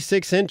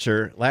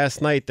 36-incher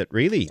last night that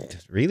really,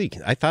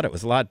 I thought it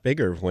was a lot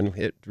bigger when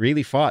it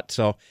really fought.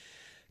 So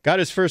got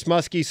his first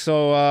muskie,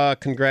 so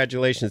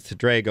congratulations to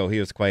Drago. He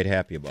was quite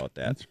happy about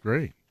that. That's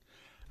great.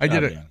 I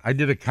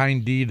did a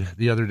kind deed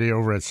the other day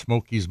over at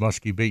Smokey's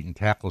Muskie Bait and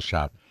Tackle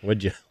Shop.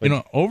 Would you?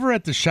 Over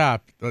at the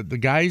shop, the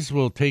guys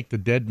will take the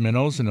dead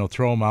minnows and they'll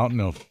throw them out and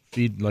they'll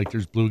feed, like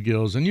there's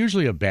bluegills, and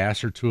usually a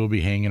bass or two will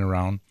be hanging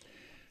around.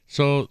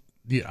 So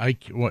I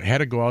had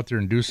to go out there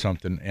and do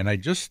something, and I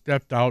just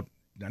stepped out,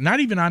 not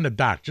even on the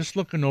dock, just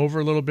looking over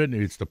a little bit.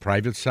 It's the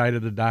private side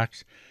of the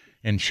docks,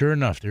 and sure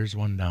enough, there's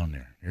one down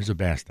there. There's a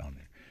bass down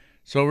there.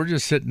 So we're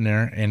just sitting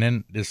there, and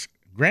then this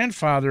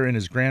grandfather and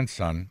his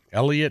grandson,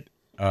 Elliot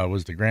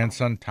was the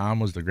grandson, Tom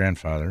was the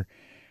grandfather.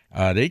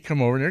 They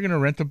come over, and they're going to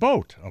rent a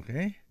boat,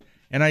 okay?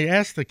 And I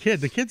asked the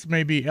kid's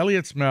maybe,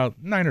 Elliot's about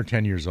 9 or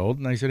 10 years old,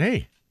 and I said,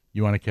 hey,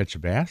 you want to catch a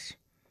bass?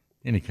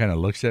 And he kind of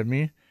looks at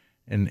me,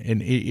 and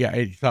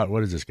I thought,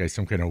 what is this guy,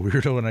 some kind of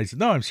weirdo? And I said,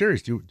 no, I'm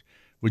serious.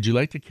 Would you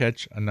like to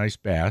catch a nice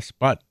bass?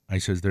 But I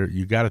says,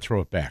 you got to throw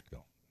it back,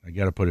 though. I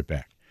got to put it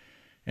back.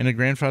 And the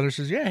grandfather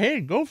says, yeah, hey,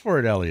 go for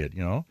it, Elliot,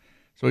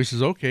 So he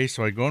says, okay.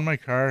 So I go in my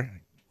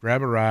car,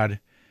 grab a rod,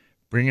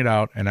 bring it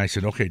out, and I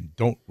said, okay,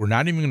 we're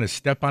not even going to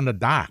step on the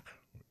dock,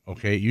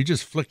 okay? You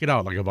just flick it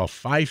out like about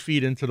 5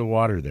 feet into the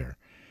water there.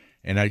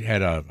 And I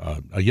had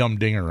a yum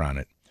dinger on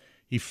it.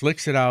 He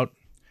flicks it out.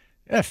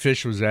 That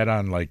fish was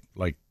on like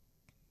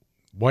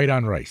white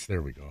on rice.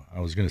 There we go.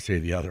 I was going to say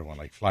the other one,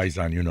 like flies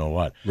on you know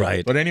what.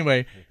 Right. But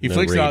anyway, he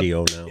flicks out.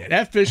 Now.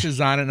 That fish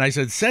is on it, and I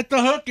said, set the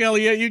hook,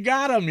 Elliot. You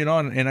got him,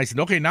 And I said,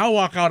 okay, now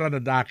walk out on the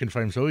dock and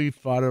find him. So he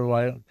fought a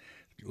while,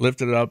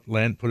 lifted it up,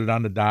 put it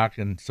on the dock.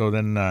 And so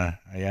then I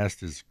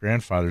asked his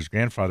grandfather. His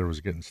grandfather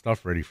was getting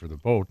stuff ready for the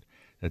boat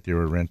that they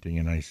were renting.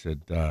 And I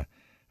said,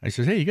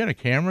 hey, you got a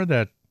camera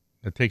that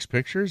takes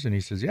pictures? And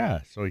he says, yeah.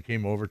 So he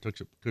came over,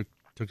 took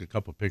a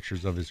couple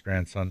pictures of his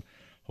grandson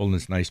holding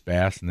this nice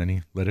bass, and then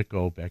he let it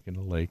go back in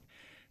the lake.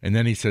 And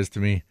then he says to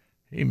me,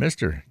 hey,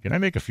 mister, can I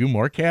make a few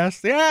more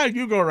casts? Yeah,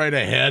 you go right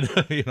ahead.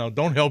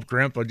 Don't help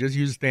Grandpa. Just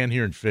you stand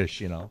here and fish,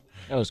 That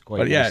was quite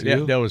But nice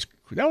yeah, that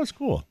was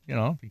cool.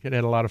 The kid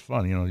had a lot of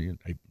fun.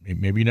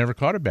 Maybe you never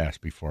caught a bass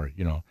before,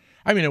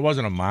 I mean, it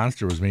wasn't a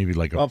monster. It was maybe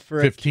like a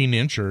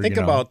 15-incher. Think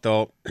about,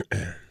 though,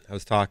 I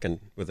was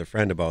talking with a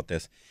friend about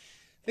this.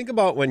 Think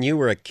about when you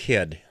were a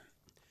kid,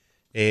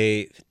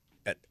 I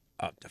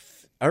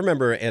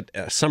remember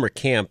at summer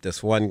camp,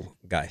 this one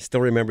guy,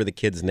 still remember the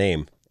kid's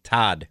name,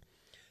 Todd.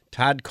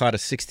 Todd caught a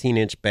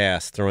 16-inch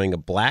bass throwing a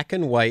black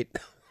and white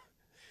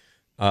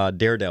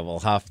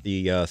daredevil off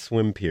the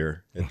swim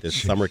pier at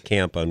this summer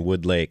camp on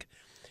Wood Lake.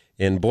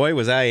 And boy,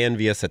 was I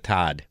envious of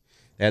Todd.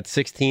 That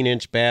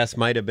 16-inch bass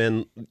might have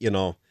been,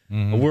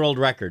 a world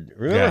record.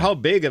 Remember how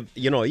big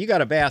you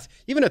got a bass,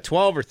 even a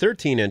 12 or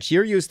 13-inch,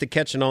 you're used to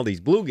catching all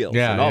these bluegills.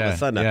 And all of a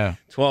sudden, a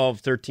 12,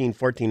 13,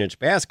 14-inch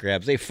bass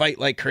crabs, they fight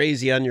like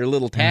crazy on your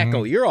little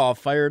tackle. You're all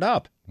fired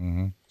up.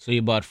 So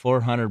you bought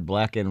 400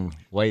 black and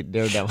white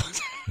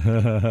daredevils?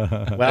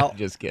 Well,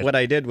 just kidding. What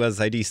I did was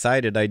I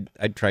decided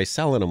I'd try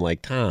selling them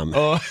like Tom.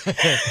 Oh.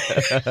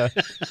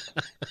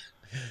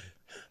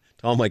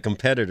 To all my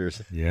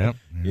competitors. Yep.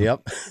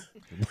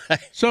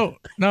 So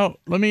now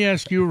let me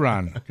ask you,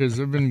 Ron, because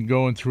I've been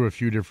going through a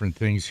few different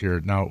things here.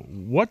 Now,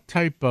 what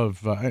type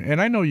of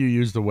and I know you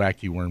use the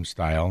wacky worm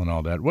style and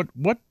all that.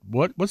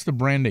 What's the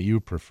brand that you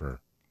prefer?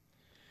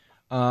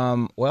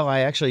 Well,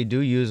 I actually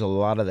do use a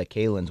lot of the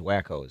Kalin's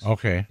Wackos.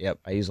 Okay. Yep,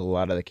 I use a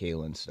lot of the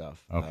Kalin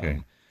stuff. Okay.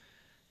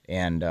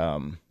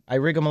 I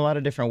rig them a lot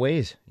of different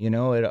ways.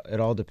 It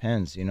all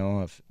depends.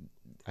 If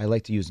I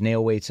like to use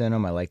nail weights in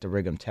them. I like to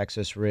rig them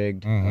Texas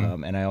rigged,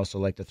 and I also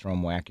like to throw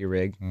them wacky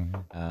rigged.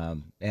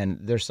 And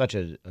they're such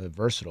a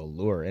versatile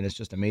lure, and it's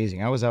just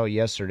amazing. I was out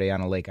yesterday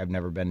on a lake I've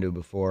never been to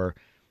before.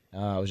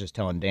 I was just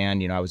telling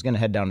Dan, I was going to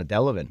head down to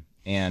Delavan,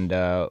 and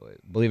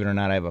believe it or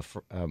not, I have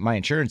my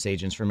insurance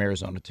agent's from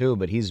Arizona too,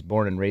 but he's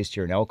born and raised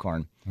here in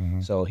Elkhorn.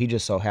 So he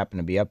just so happened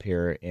to be up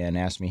here and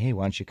asked me, hey,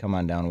 why don't you come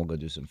on down and we'll go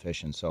do some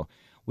fishing. So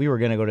we were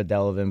going to go to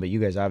Delavan, but you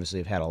guys obviously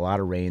have had a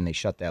lot of rain. They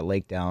shut that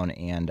lake down,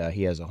 and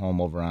he has a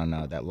home over on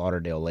that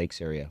Lauderdale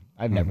Lakes area.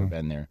 I've never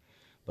been there.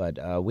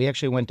 But we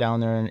actually went down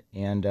there,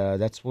 and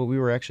that's what we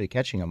were actually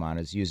catching them on,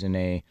 is using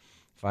a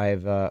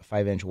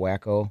 5-inch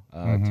Wacko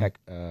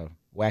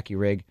wacky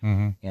rig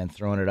and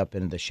throwing it up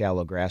into the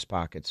shallow grass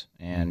pockets.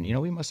 And,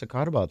 we must have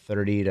caught about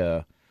 30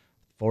 to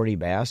 40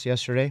 bass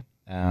yesterday.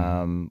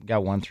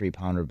 Got 1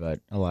 3-pounder,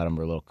 but a lot of them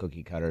were little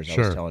cookie cutters.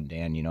 Sure. I was telling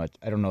Dan,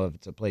 I don't know if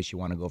it's a place you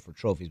want to go for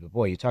trophies, but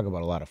boy, you talk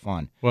about a lot of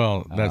fun.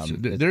 Well,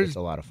 it's a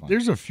lot of fun.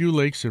 There's a few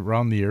lakes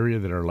around the area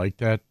that are like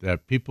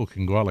that people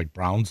can go out. Like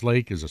Browns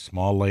Lake is a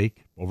small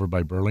lake over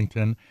by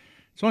Burlington.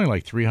 It's only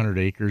like 300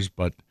 acres,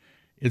 but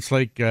it's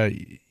like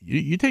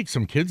you take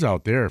some kids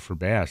out there for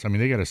bass. I mean,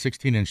 they got a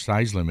 16-inch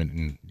size limit,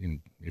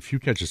 and if you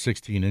catch a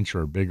 16-inch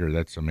or bigger,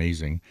 that's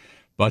amazing.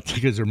 But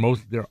because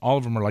all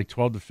of them are like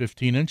 12 to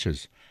 15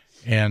 inches.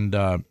 And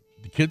the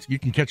kids, you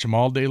can catch them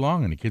all day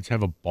long, and the kids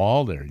have a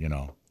ball there,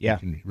 Yeah. You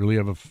can really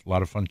have a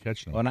lot of fun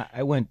catching them. Well,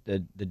 I went the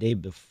day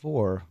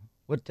before.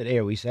 What today?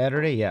 Are we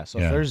Saturday? Yeah. So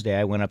Thursday,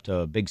 I went up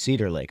to Big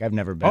Cedar Lake. I've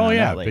never been on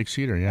that lake. Big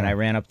Cedar, yeah. And I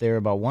ran up there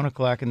about 1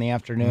 o'clock in the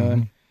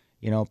afternoon,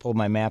 pulled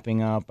my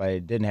mapping up. I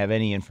didn't have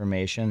any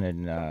information,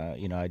 and,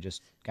 I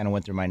just kind of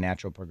went through my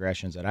natural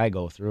progressions that I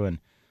go through, and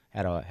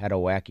had a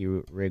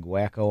wacky rig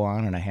Wacko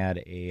on, and I had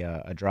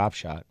a drop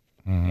shot.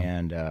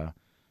 And,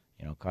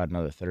 caught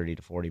another 30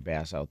 to 40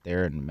 bass out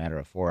there in a matter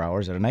of 4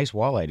 hours, and a nice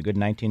walleye, a good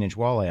 19-inch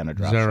walleye on a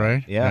drop shot. Is that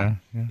right? Yeah.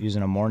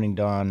 Using a Morning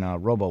Dawn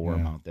robo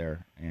worm out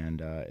there, and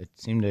it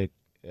seemed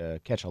to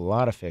catch a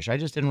lot of fish. I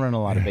just didn't run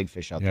a lot of big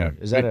fish out there.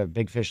 Is that a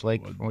big fish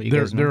lake?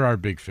 There are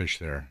big fish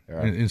there.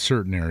 In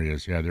certain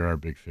areas. Yeah, there are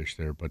big fish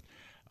there. But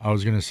I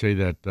was going to say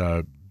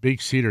that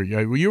Big Cedar,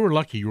 you were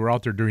lucky. You were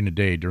out there during the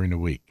day, during the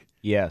week.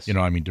 Yes.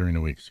 During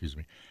the week, excuse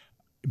me.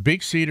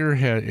 Big Cedar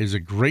is a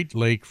great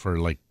lake for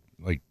like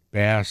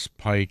bass,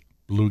 pike,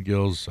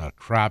 bluegills,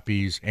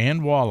 crappies,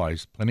 and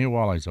walleyes. Plenty of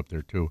walleyes up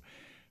there too.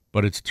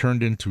 But it's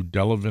turned into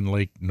Delavan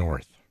Lake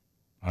North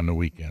on the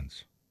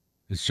weekends.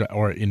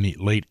 Or in the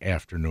late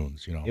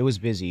afternoons, It was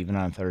busy even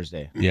on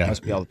Thursday. Yeah.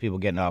 Must be all the people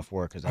getting off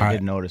work because I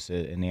did notice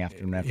it in the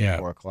afternoon after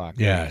 4 o'clock.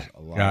 There was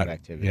a lot of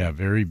activity. Yeah,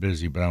 very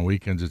busy. But on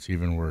weekends, it's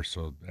even worse.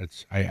 So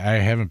I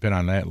haven't been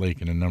on that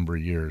lake in a number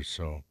of years.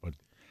 But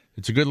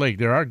it's a good lake.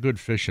 There are good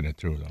fish in it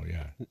too, though.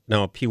 Yeah.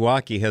 Now,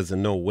 Pewaukee has a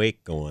no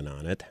wake going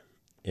on it.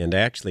 And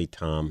actually,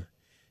 Tom,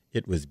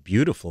 it was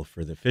beautiful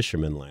for the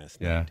fishermen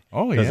last Yeah. night.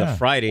 Oh, Because yeah. a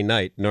Friday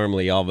night,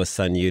 normally all of a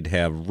sudden you'd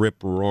have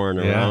rip roaring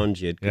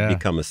around you. It could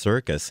become a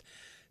circus.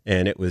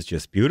 And it was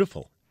just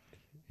beautiful.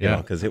 Yeah.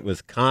 Because it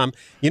was calm.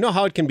 You know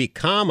how it can be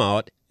calm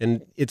out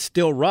and it's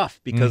still rough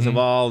because of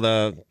all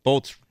the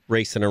boats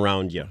racing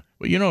around you.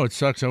 Well, it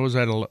sucks. I was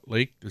at a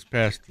lake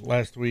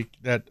last week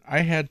that I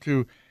had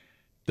to,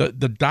 the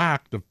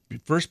dock, the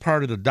first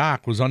part of the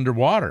dock was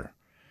underwater.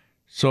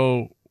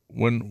 So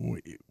when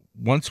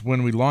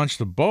we launched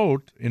the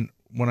boat,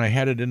 when I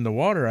had it in the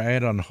water, I had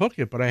to unhook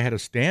it, but I had to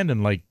stand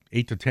in like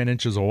 8 to 10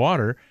 inches of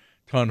water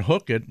to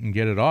unhook it and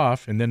get it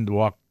off, and then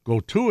to go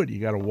to it, you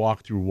got to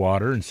walk through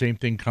water, and same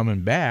thing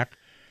coming back.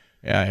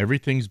 Yeah,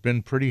 everything's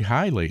been pretty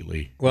high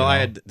lately. Well, I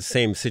had the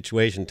same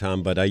situation,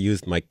 Tom, but I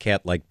used my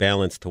cat-like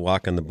balance to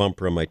walk on the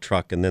bumper of my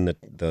truck and then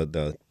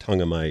the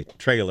tongue of my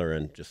trailer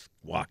and just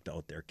walked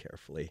out there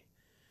carefully.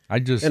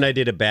 And I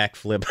did a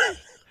backflip.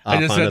 I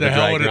just said, the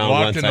hell with it,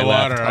 walked in the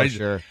water.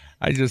 Sure.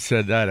 I just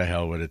said, that to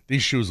hell with it.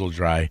 These shoes will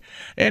dry.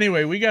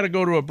 Anyway, we got to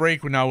go to a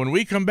break now. When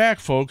we come back,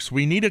 folks,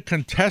 we need a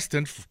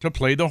contestant to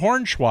play the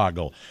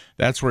Hornswoggle.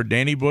 That's where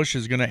Danny Bush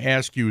is going to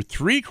ask you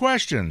 3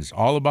 questions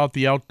all about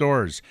the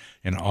outdoors.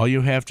 And all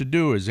you have to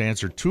do is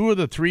answer 2 of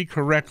the 3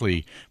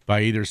 correctly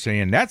by either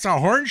saying, that's a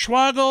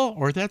Hornswoggle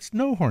or that's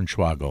no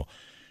Hornswoggle.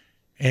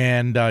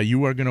 And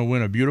you are going to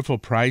win a beautiful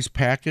prize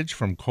package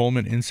from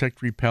Coleman Insect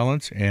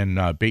Repellents and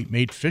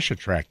Baitmate Fish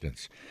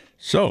Attractants.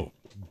 So,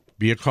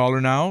 be a caller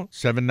now,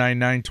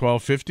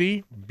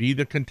 799-1250. Be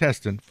the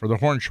contestant for the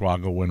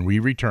Hornswoggle when we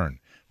return.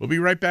 We'll be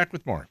right back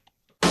with more.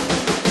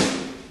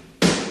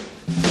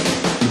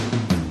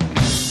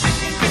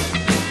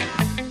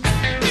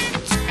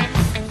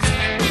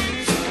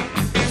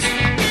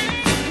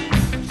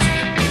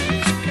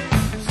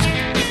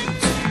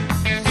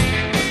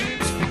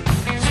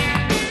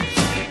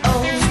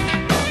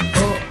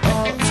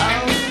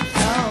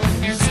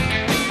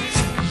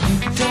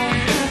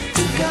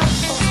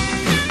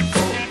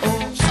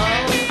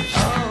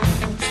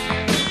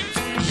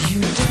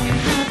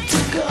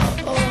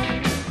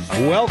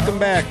 Welcome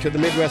back to the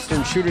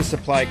Midwestern Shooter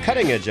Supply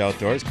Cutting Edge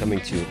Outdoors, coming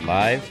to you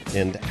live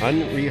and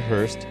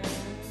unrehearsed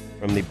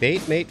from the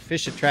Baitmate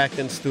Fish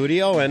Attractant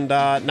Studio. And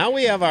now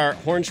we have our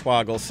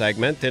Hornswoggle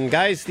segment. And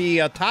guys,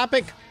 the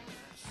topic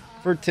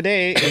for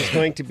today is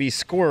going to be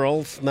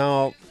squirrels.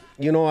 Now,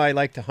 I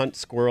like to hunt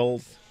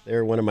squirrels.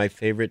 They're one of my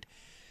favorite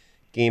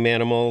game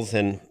animals.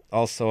 And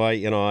also,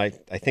 I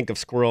think of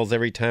squirrels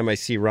every time I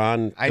see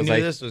Ron. I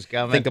knew this was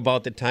coming. Think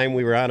about the time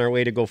we were on our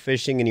way to go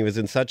fishing, and he was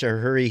in such a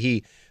hurry,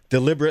 he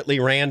deliberately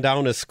ran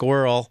down a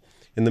squirrel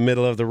in the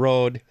middle of the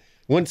road,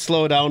 wouldn't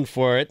slow down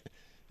for it,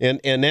 and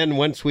then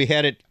once you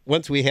had it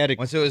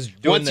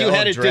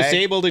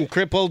disabled and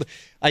crippled,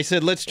 I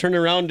said, let's turn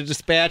around to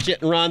dispatch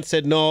it, and Ron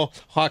said, no,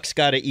 Hawk's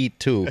got to eat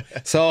too.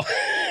 So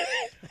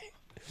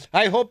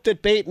I hope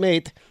that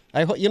Baitmate,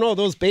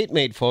 those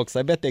Baitmate folks,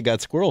 I bet they got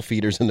squirrel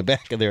feeders in the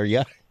back of there.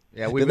 Yeah.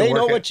 Yeah, do they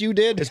know what you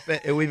did?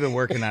 We've been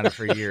working on it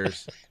for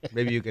years.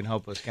 Maybe you can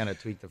help us kind of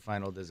tweak the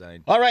final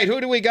design. All right, who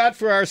do we got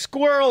for our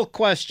squirrel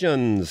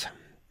questions?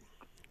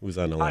 Who's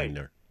on the line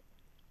there?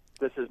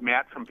 This is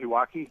Matt from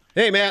Pewaukee.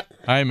 Hey, Matt.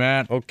 Hi,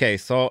 Matt. Okay,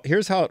 so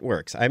here's how it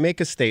works. I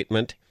make a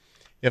statement.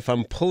 If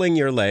I'm pulling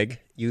your leg,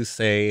 you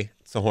say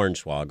it's a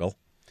Hornswoggle.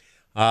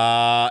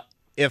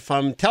 If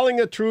I'm telling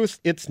the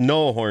truth, it's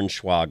no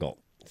Hornswoggle.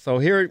 So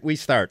here we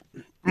start.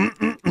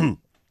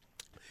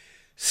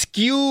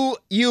 Skew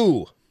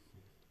you.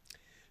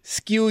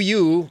 Skew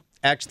you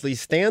actually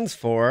stands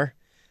for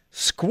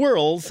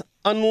Squirrels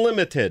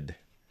Unlimited.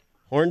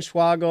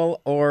 Hornswoggle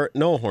or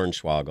no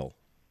Hornswoggle?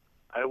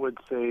 I would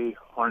say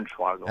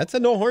Hornswoggle. That's a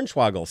no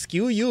Hornswoggle.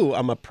 Skew you.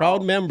 I'm a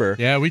proud member.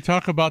 Yeah, we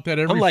talk about that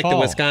every I'm like fall. the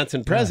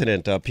Wisconsin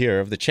president up here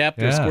of the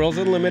chapter of Squirrels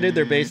Unlimited.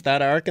 They're based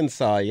out of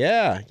Arkansas.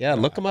 Yeah.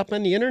 Look them up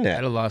on the internet.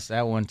 I'd have lost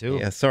that one, too.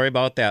 Yeah, sorry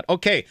about that.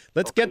 Okay,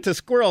 let's get to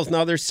squirrels.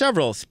 Now, there's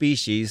several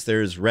species.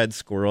 There's red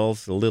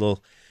squirrels, the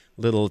little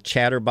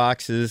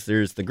chatterboxes.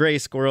 There's the gray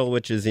squirrel,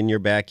 which is in your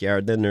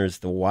backyard. Then there's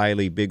the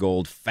wily, big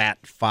old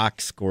fat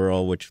fox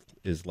squirrel, which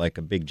is like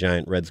a big,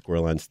 giant red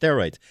squirrel on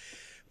steroids.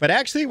 But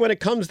actually, when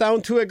it comes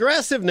down to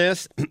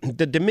aggressiveness,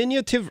 the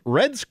diminutive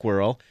red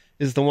squirrel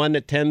is the one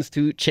that tends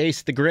to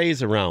chase the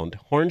grays around.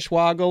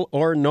 Hornswoggle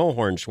or no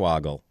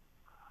Hornswoggle?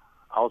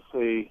 I'll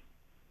say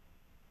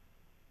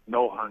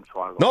no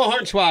Hornswoggle. No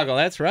Hornswoggle,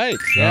 that's right.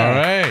 Yeah. All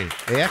right.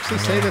 They actually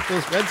say that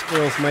those red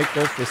squirrels might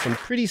go for some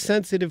pretty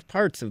sensitive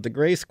parts of the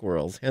gray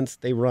squirrels. Hence,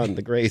 they run.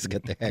 The grays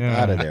get the heck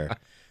out of there.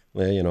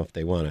 Well, if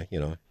they want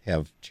to,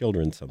 have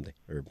children someday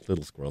or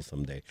little squirrels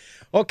someday.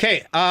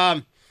 Okay,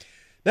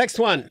 next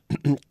one.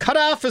 Cut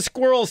off a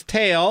squirrel's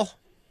tail,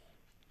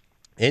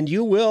 and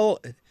you will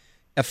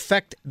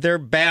affect their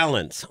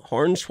balance.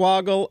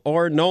 Hornswoggle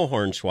or no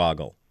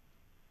hornswoggle?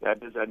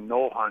 That is a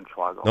no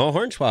hornswoggle. No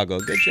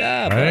hornswoggle. Good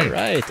job. Right. All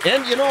right.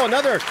 And,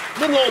 another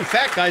little known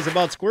fact, guys,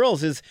 about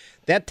squirrels is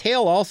that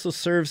tail also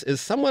serves as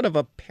somewhat of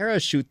a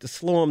parachute to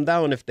slow them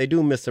down if they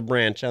do miss a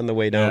branch on the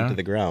way down Yeah. to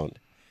the ground.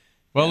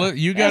 Well,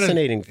 you got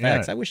Fascinating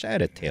facts. I wish I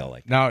had a tail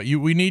like that. Now,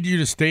 we need you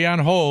to stay on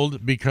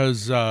hold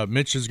because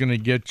Mitch is going to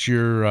get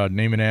your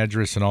name and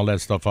address and all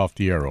that stuff off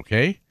the air,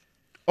 okay?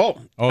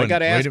 Oh, I and got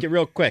to wait ask a- you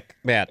real quick,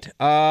 Matt.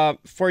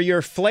 For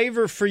your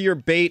flavor for your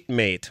bait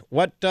mate,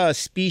 what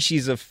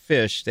species of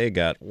fish they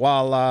got?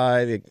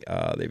 Walleye.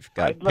 They've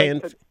got I'd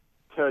like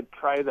to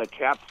try the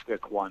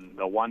chapstick one,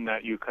 the one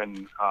that you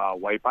can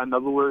wipe on the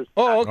lures.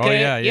 Oh,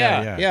 okay. Oh,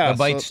 yeah. The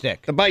bite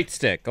stick. The bite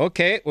stick.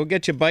 Okay, we'll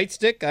get you bite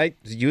stick. I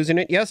was using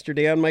it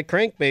yesterday on my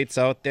crankbaits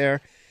out there.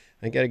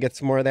 I got to get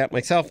some more of that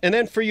myself. And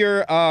then for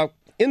your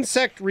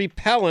insect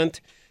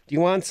repellent, do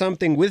you want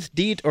something with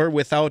DEET or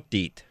without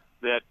DEET?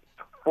 That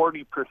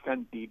 40%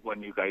 DEET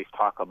when you guys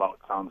talk about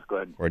sounds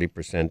good.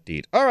 40%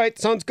 DEET. All right,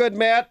 sounds good,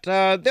 Matt.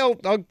 I'll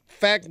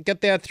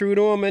get that through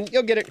to them, and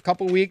you'll get it in a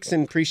couple weeks,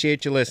 and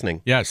appreciate you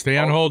listening. Yeah, stay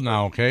on hold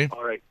now, okay?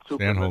 All right, Stay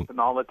super on hold. listen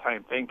all the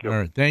time. Thank you. All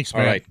right, thanks, All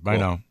Matt. right, Bye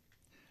cool.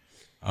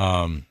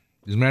 now.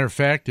 As a matter of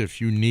fact, if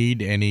you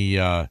need any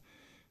of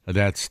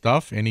that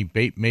stuff, any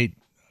bait mate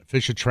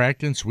fish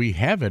attractants, we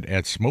have it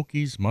at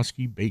Smokey's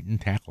Muskie Bait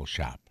and Tackle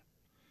Shop.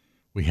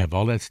 We have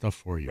all that stuff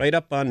for you. Right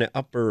up on the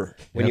upper,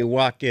 when Yep. you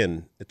walk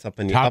in, it's up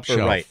on the Top upper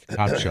shelf. right.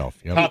 Top shelf.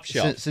 Yep. Top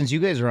shelf. Since you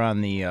guys are on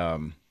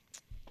the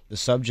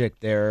subject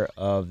there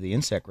of the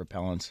insect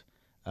repellents,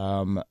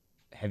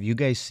 have you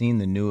guys seen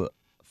the new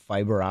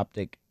fiber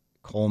optic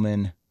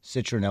Coleman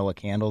citronella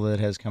candle that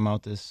has come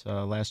out this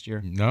last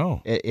year?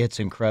 No. It's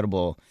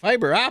incredible.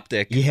 Fiber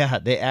optic. Yeah,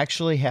 they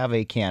actually have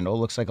a candle.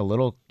 Looks like a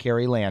little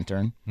Carrie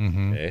lantern,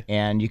 Okay.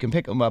 and you can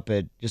pick them up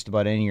at just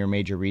about any of your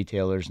major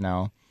retailers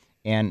now.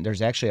 And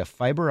there's actually a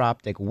fiber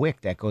optic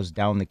wick that goes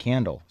down the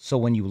candle. So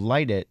when you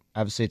light it,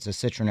 obviously it's a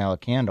citronella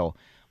candle,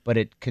 but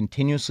it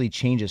continuously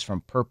changes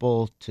from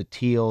purple to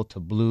teal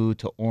to blue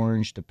to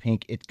orange to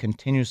pink. It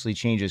continuously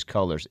changes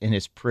colors, and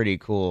it's pretty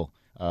cool.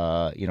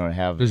 To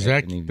have. Does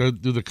that any- do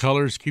the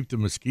colors keep the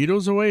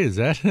mosquitoes away? Is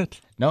that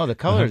it? No, the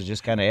colors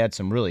just kind of add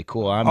some really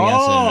cool ambiance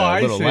Oh, and I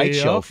a little see. light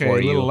show Okay,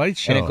 for you. little light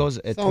show. And it goes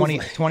at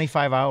Sounds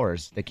 25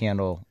 hours. The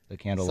candle.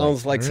 Sounds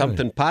light. like Really?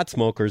 something pot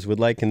smokers would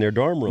like in their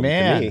dorm room to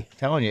Man, me.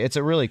 telling you, it's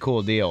a really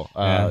cool deal.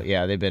 Yeah.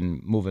 Yeah, they've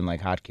been moving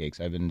like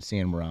hotcakes. I've been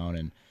seeing them around,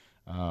 and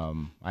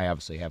I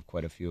obviously have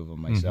quite a few of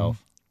them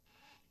myself.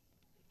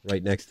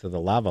 Right next to the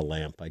lava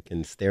lamp. I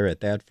can stare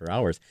at that for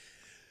hours.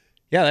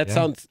 Yeah, that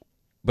sounds...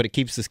 But it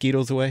keeps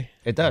mosquitoes away?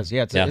 It does,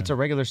 yeah. Yeah. It's a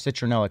regular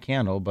citronella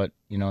candle, but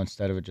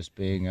instead of it just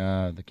being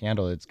the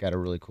candle, it's got a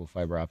really cool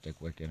fiber optic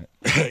wick in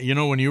it.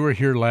 When you were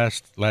here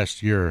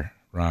last year,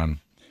 Ron,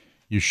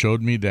 you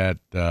showed me that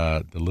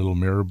the little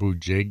marabou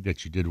jig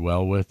that you did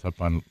well with up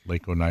on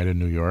Lake Oneida,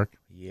 New York.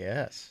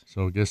 Yes.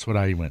 So guess what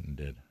I went and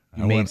did?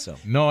 You made some.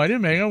 No, I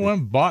didn't make it. I went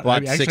and bought.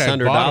 Bought actually, I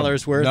bought 'em.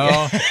 $600 worth?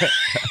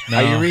 No,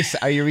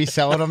 Are you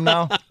reselling them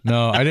now?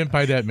 no, I didn't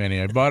buy that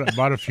many. I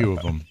bought a few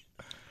of them,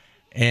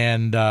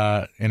 and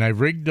I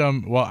rigged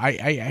them. Well,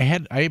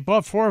 I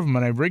bought 4 of them,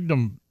 and I rigged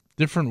them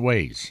different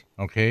ways.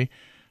 Okay,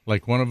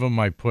 like one of them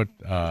I put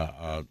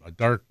a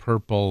dark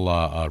purple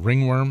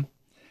ringworm,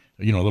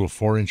 a little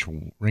 4-inch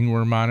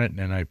ringworm on it, and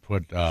then I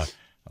put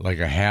like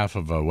a half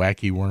of a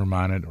wacky worm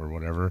on it or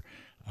whatever.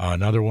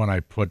 Another one I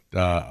put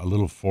a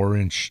little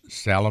 4-inch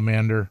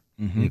salamander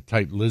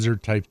type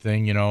lizard type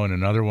thing, and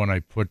another one I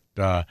put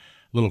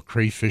little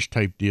crayfish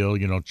type deal,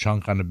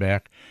 chunk on the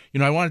back.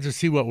 I wanted to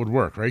see what would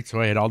work, right? So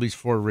I had all these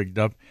 4 rigged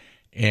up,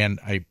 and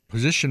I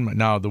positioned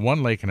now the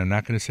one lake, and I'm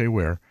not going to say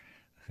where.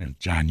 And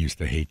John used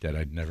to hate that.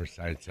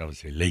 I'd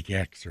say Lake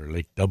X or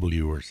Lake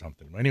W or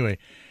something. Anyway,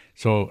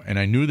 and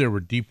I knew there were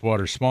deep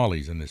water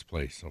smallies in this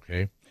place.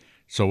 Okay,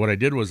 so what I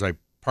did was I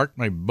parked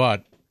my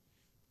butt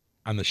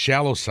on the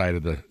shallow side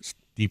of the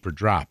deeper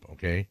drop.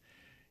 Okay,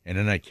 and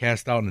then I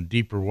cast out in the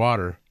deeper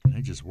water, and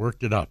I just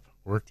worked it up.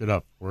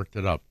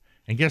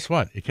 And guess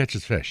what? It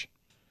catches fish.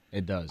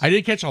 It does. I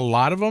didn't catch a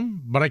lot of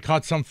them, but I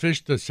caught some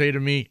fish to say to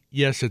me,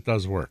 yes, it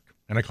does work.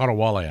 And I caught a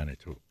walleye on it,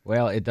 too.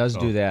 Well, it does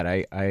do that.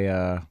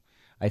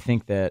 I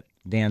think that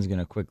Dan's going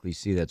to quickly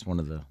see that's one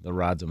of the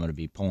rods I'm going to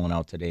be pulling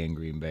out today in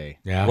Green Bay.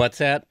 Yeah. What's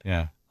that?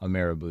 Yeah. A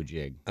marabou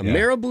jig. A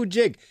marabou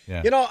jig.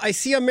 Yeah. I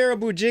see a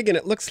marabou jig, and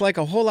it looks like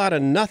a whole lot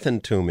of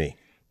nothing to me.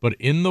 But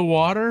in the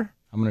water,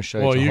 I'm going to show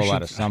you it's a whole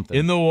lot of something.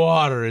 In the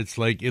water, it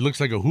looks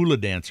like a hula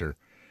dancer.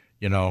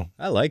 You know,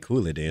 I like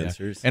hula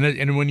dancers.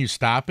 and when you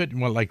stop it,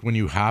 like when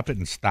you hop it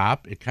and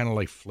stop, it kind of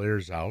like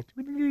flares out,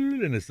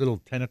 and its little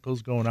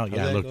tentacles going out.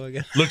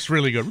 Yeah, looks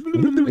really good.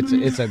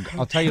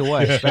 I'll tell you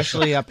what,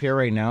 especially up here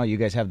right now, you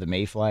guys have the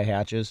mayfly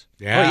hatches.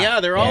 Yeah. Oh yeah,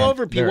 they're all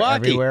over They're Pewaukee.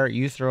 everywhere.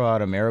 You throw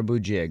out a marabou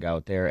jig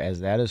out there, as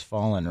that is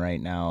fallen right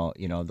now.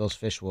 You know those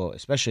fish will,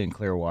 especially in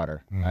clear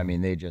water. I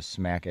mean, they just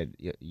smack it.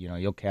 You know,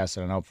 you'll cast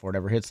it on out before it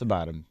ever hits the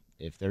bottom.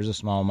 If there's a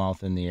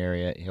smallmouth in the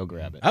area, he'll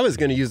grab it. I was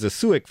going to use a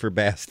suic for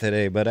bass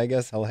today, but I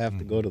guess I'll have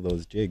to go to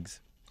those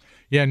jigs.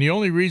 Yeah, and the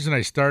only reason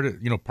I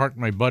started, parked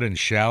my butt in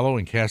shallow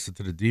and cast it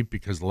to the deep,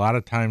 because a lot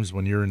of times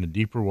when you're in the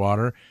deeper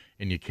water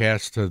and you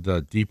cast to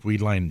the deep weed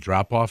line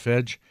drop-off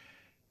edge,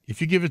 if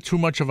you give it too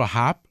much of a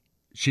hop,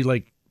 she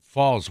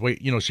falls.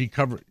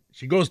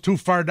 She goes too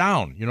far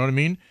down. You know what I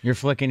mean? You're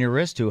flicking your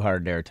wrist too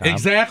hard there, Tom.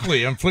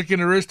 Exactly. I'm flicking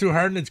the wrist too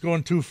hard and it's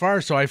going too far,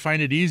 so I find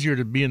it easier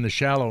to be in the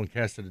shallow and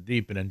cast to the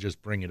deep and then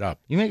just bring it up.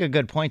 You make a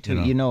good point, too.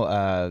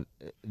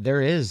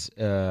 There is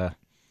a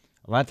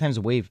lot of times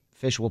the way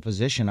fish will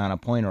position on a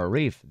point or a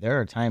reef, there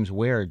are times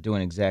where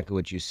doing exactly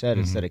what you said,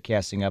 instead of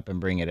casting up and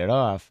bringing it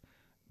off,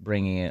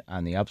 bringing it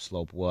on the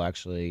upslope will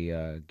actually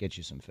get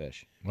you some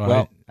fish.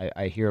 Well,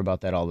 I hear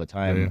about that all the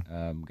time.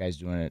 Guys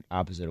doing it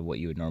opposite of what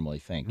you would normally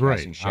think.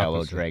 Casting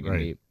shallow, dragging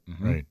deep.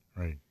 Right.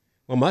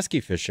 Well,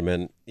 muskie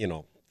fishermen,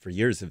 for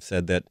years have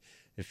said that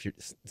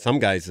some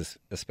guys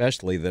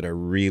especially that are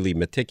really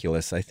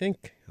meticulous, I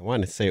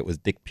want to say it was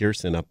Dick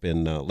Pearson up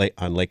in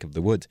on Lake of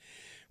the Woods,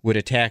 would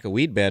attack a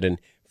weed bed and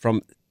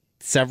from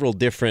several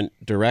different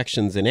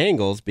directions and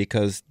angles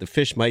because the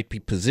fish might be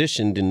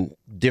positioned in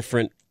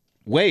different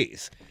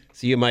ways.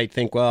 So you might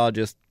think, well, I'll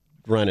just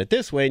run it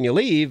this way and you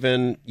leave,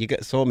 and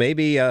so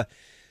maybe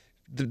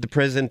the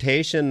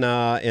presentation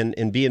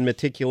and being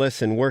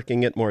meticulous and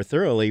working it more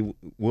thoroughly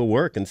will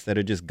work instead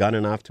of just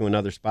gunning off to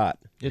another spot.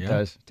 It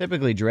does.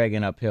 Typically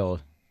dragging uphill,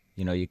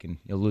 you'll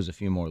lose a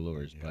few more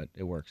lures, but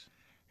it works.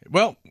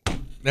 Well,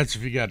 that's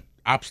if you got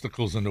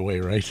obstacles in the way,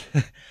 right?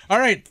 All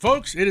right,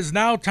 folks, it is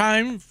now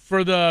time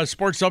for the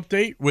sports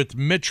update with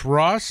Mitch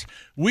Ross.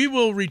 We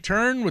will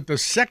return with the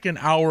second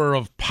hour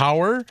of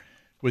Power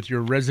with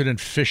your resident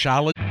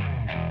fishologist.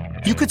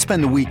 You could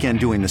spend the weekend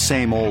doing the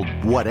same old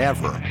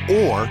whatever,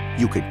 or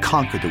you could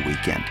conquer the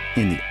weekend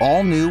in the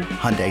all-new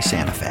Hyundai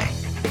Santa Fe.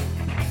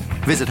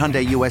 Visit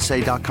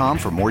HyundaiUSA.com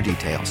for more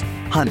details.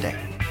 Hyundai,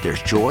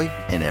 there's joy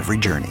in every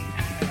journey.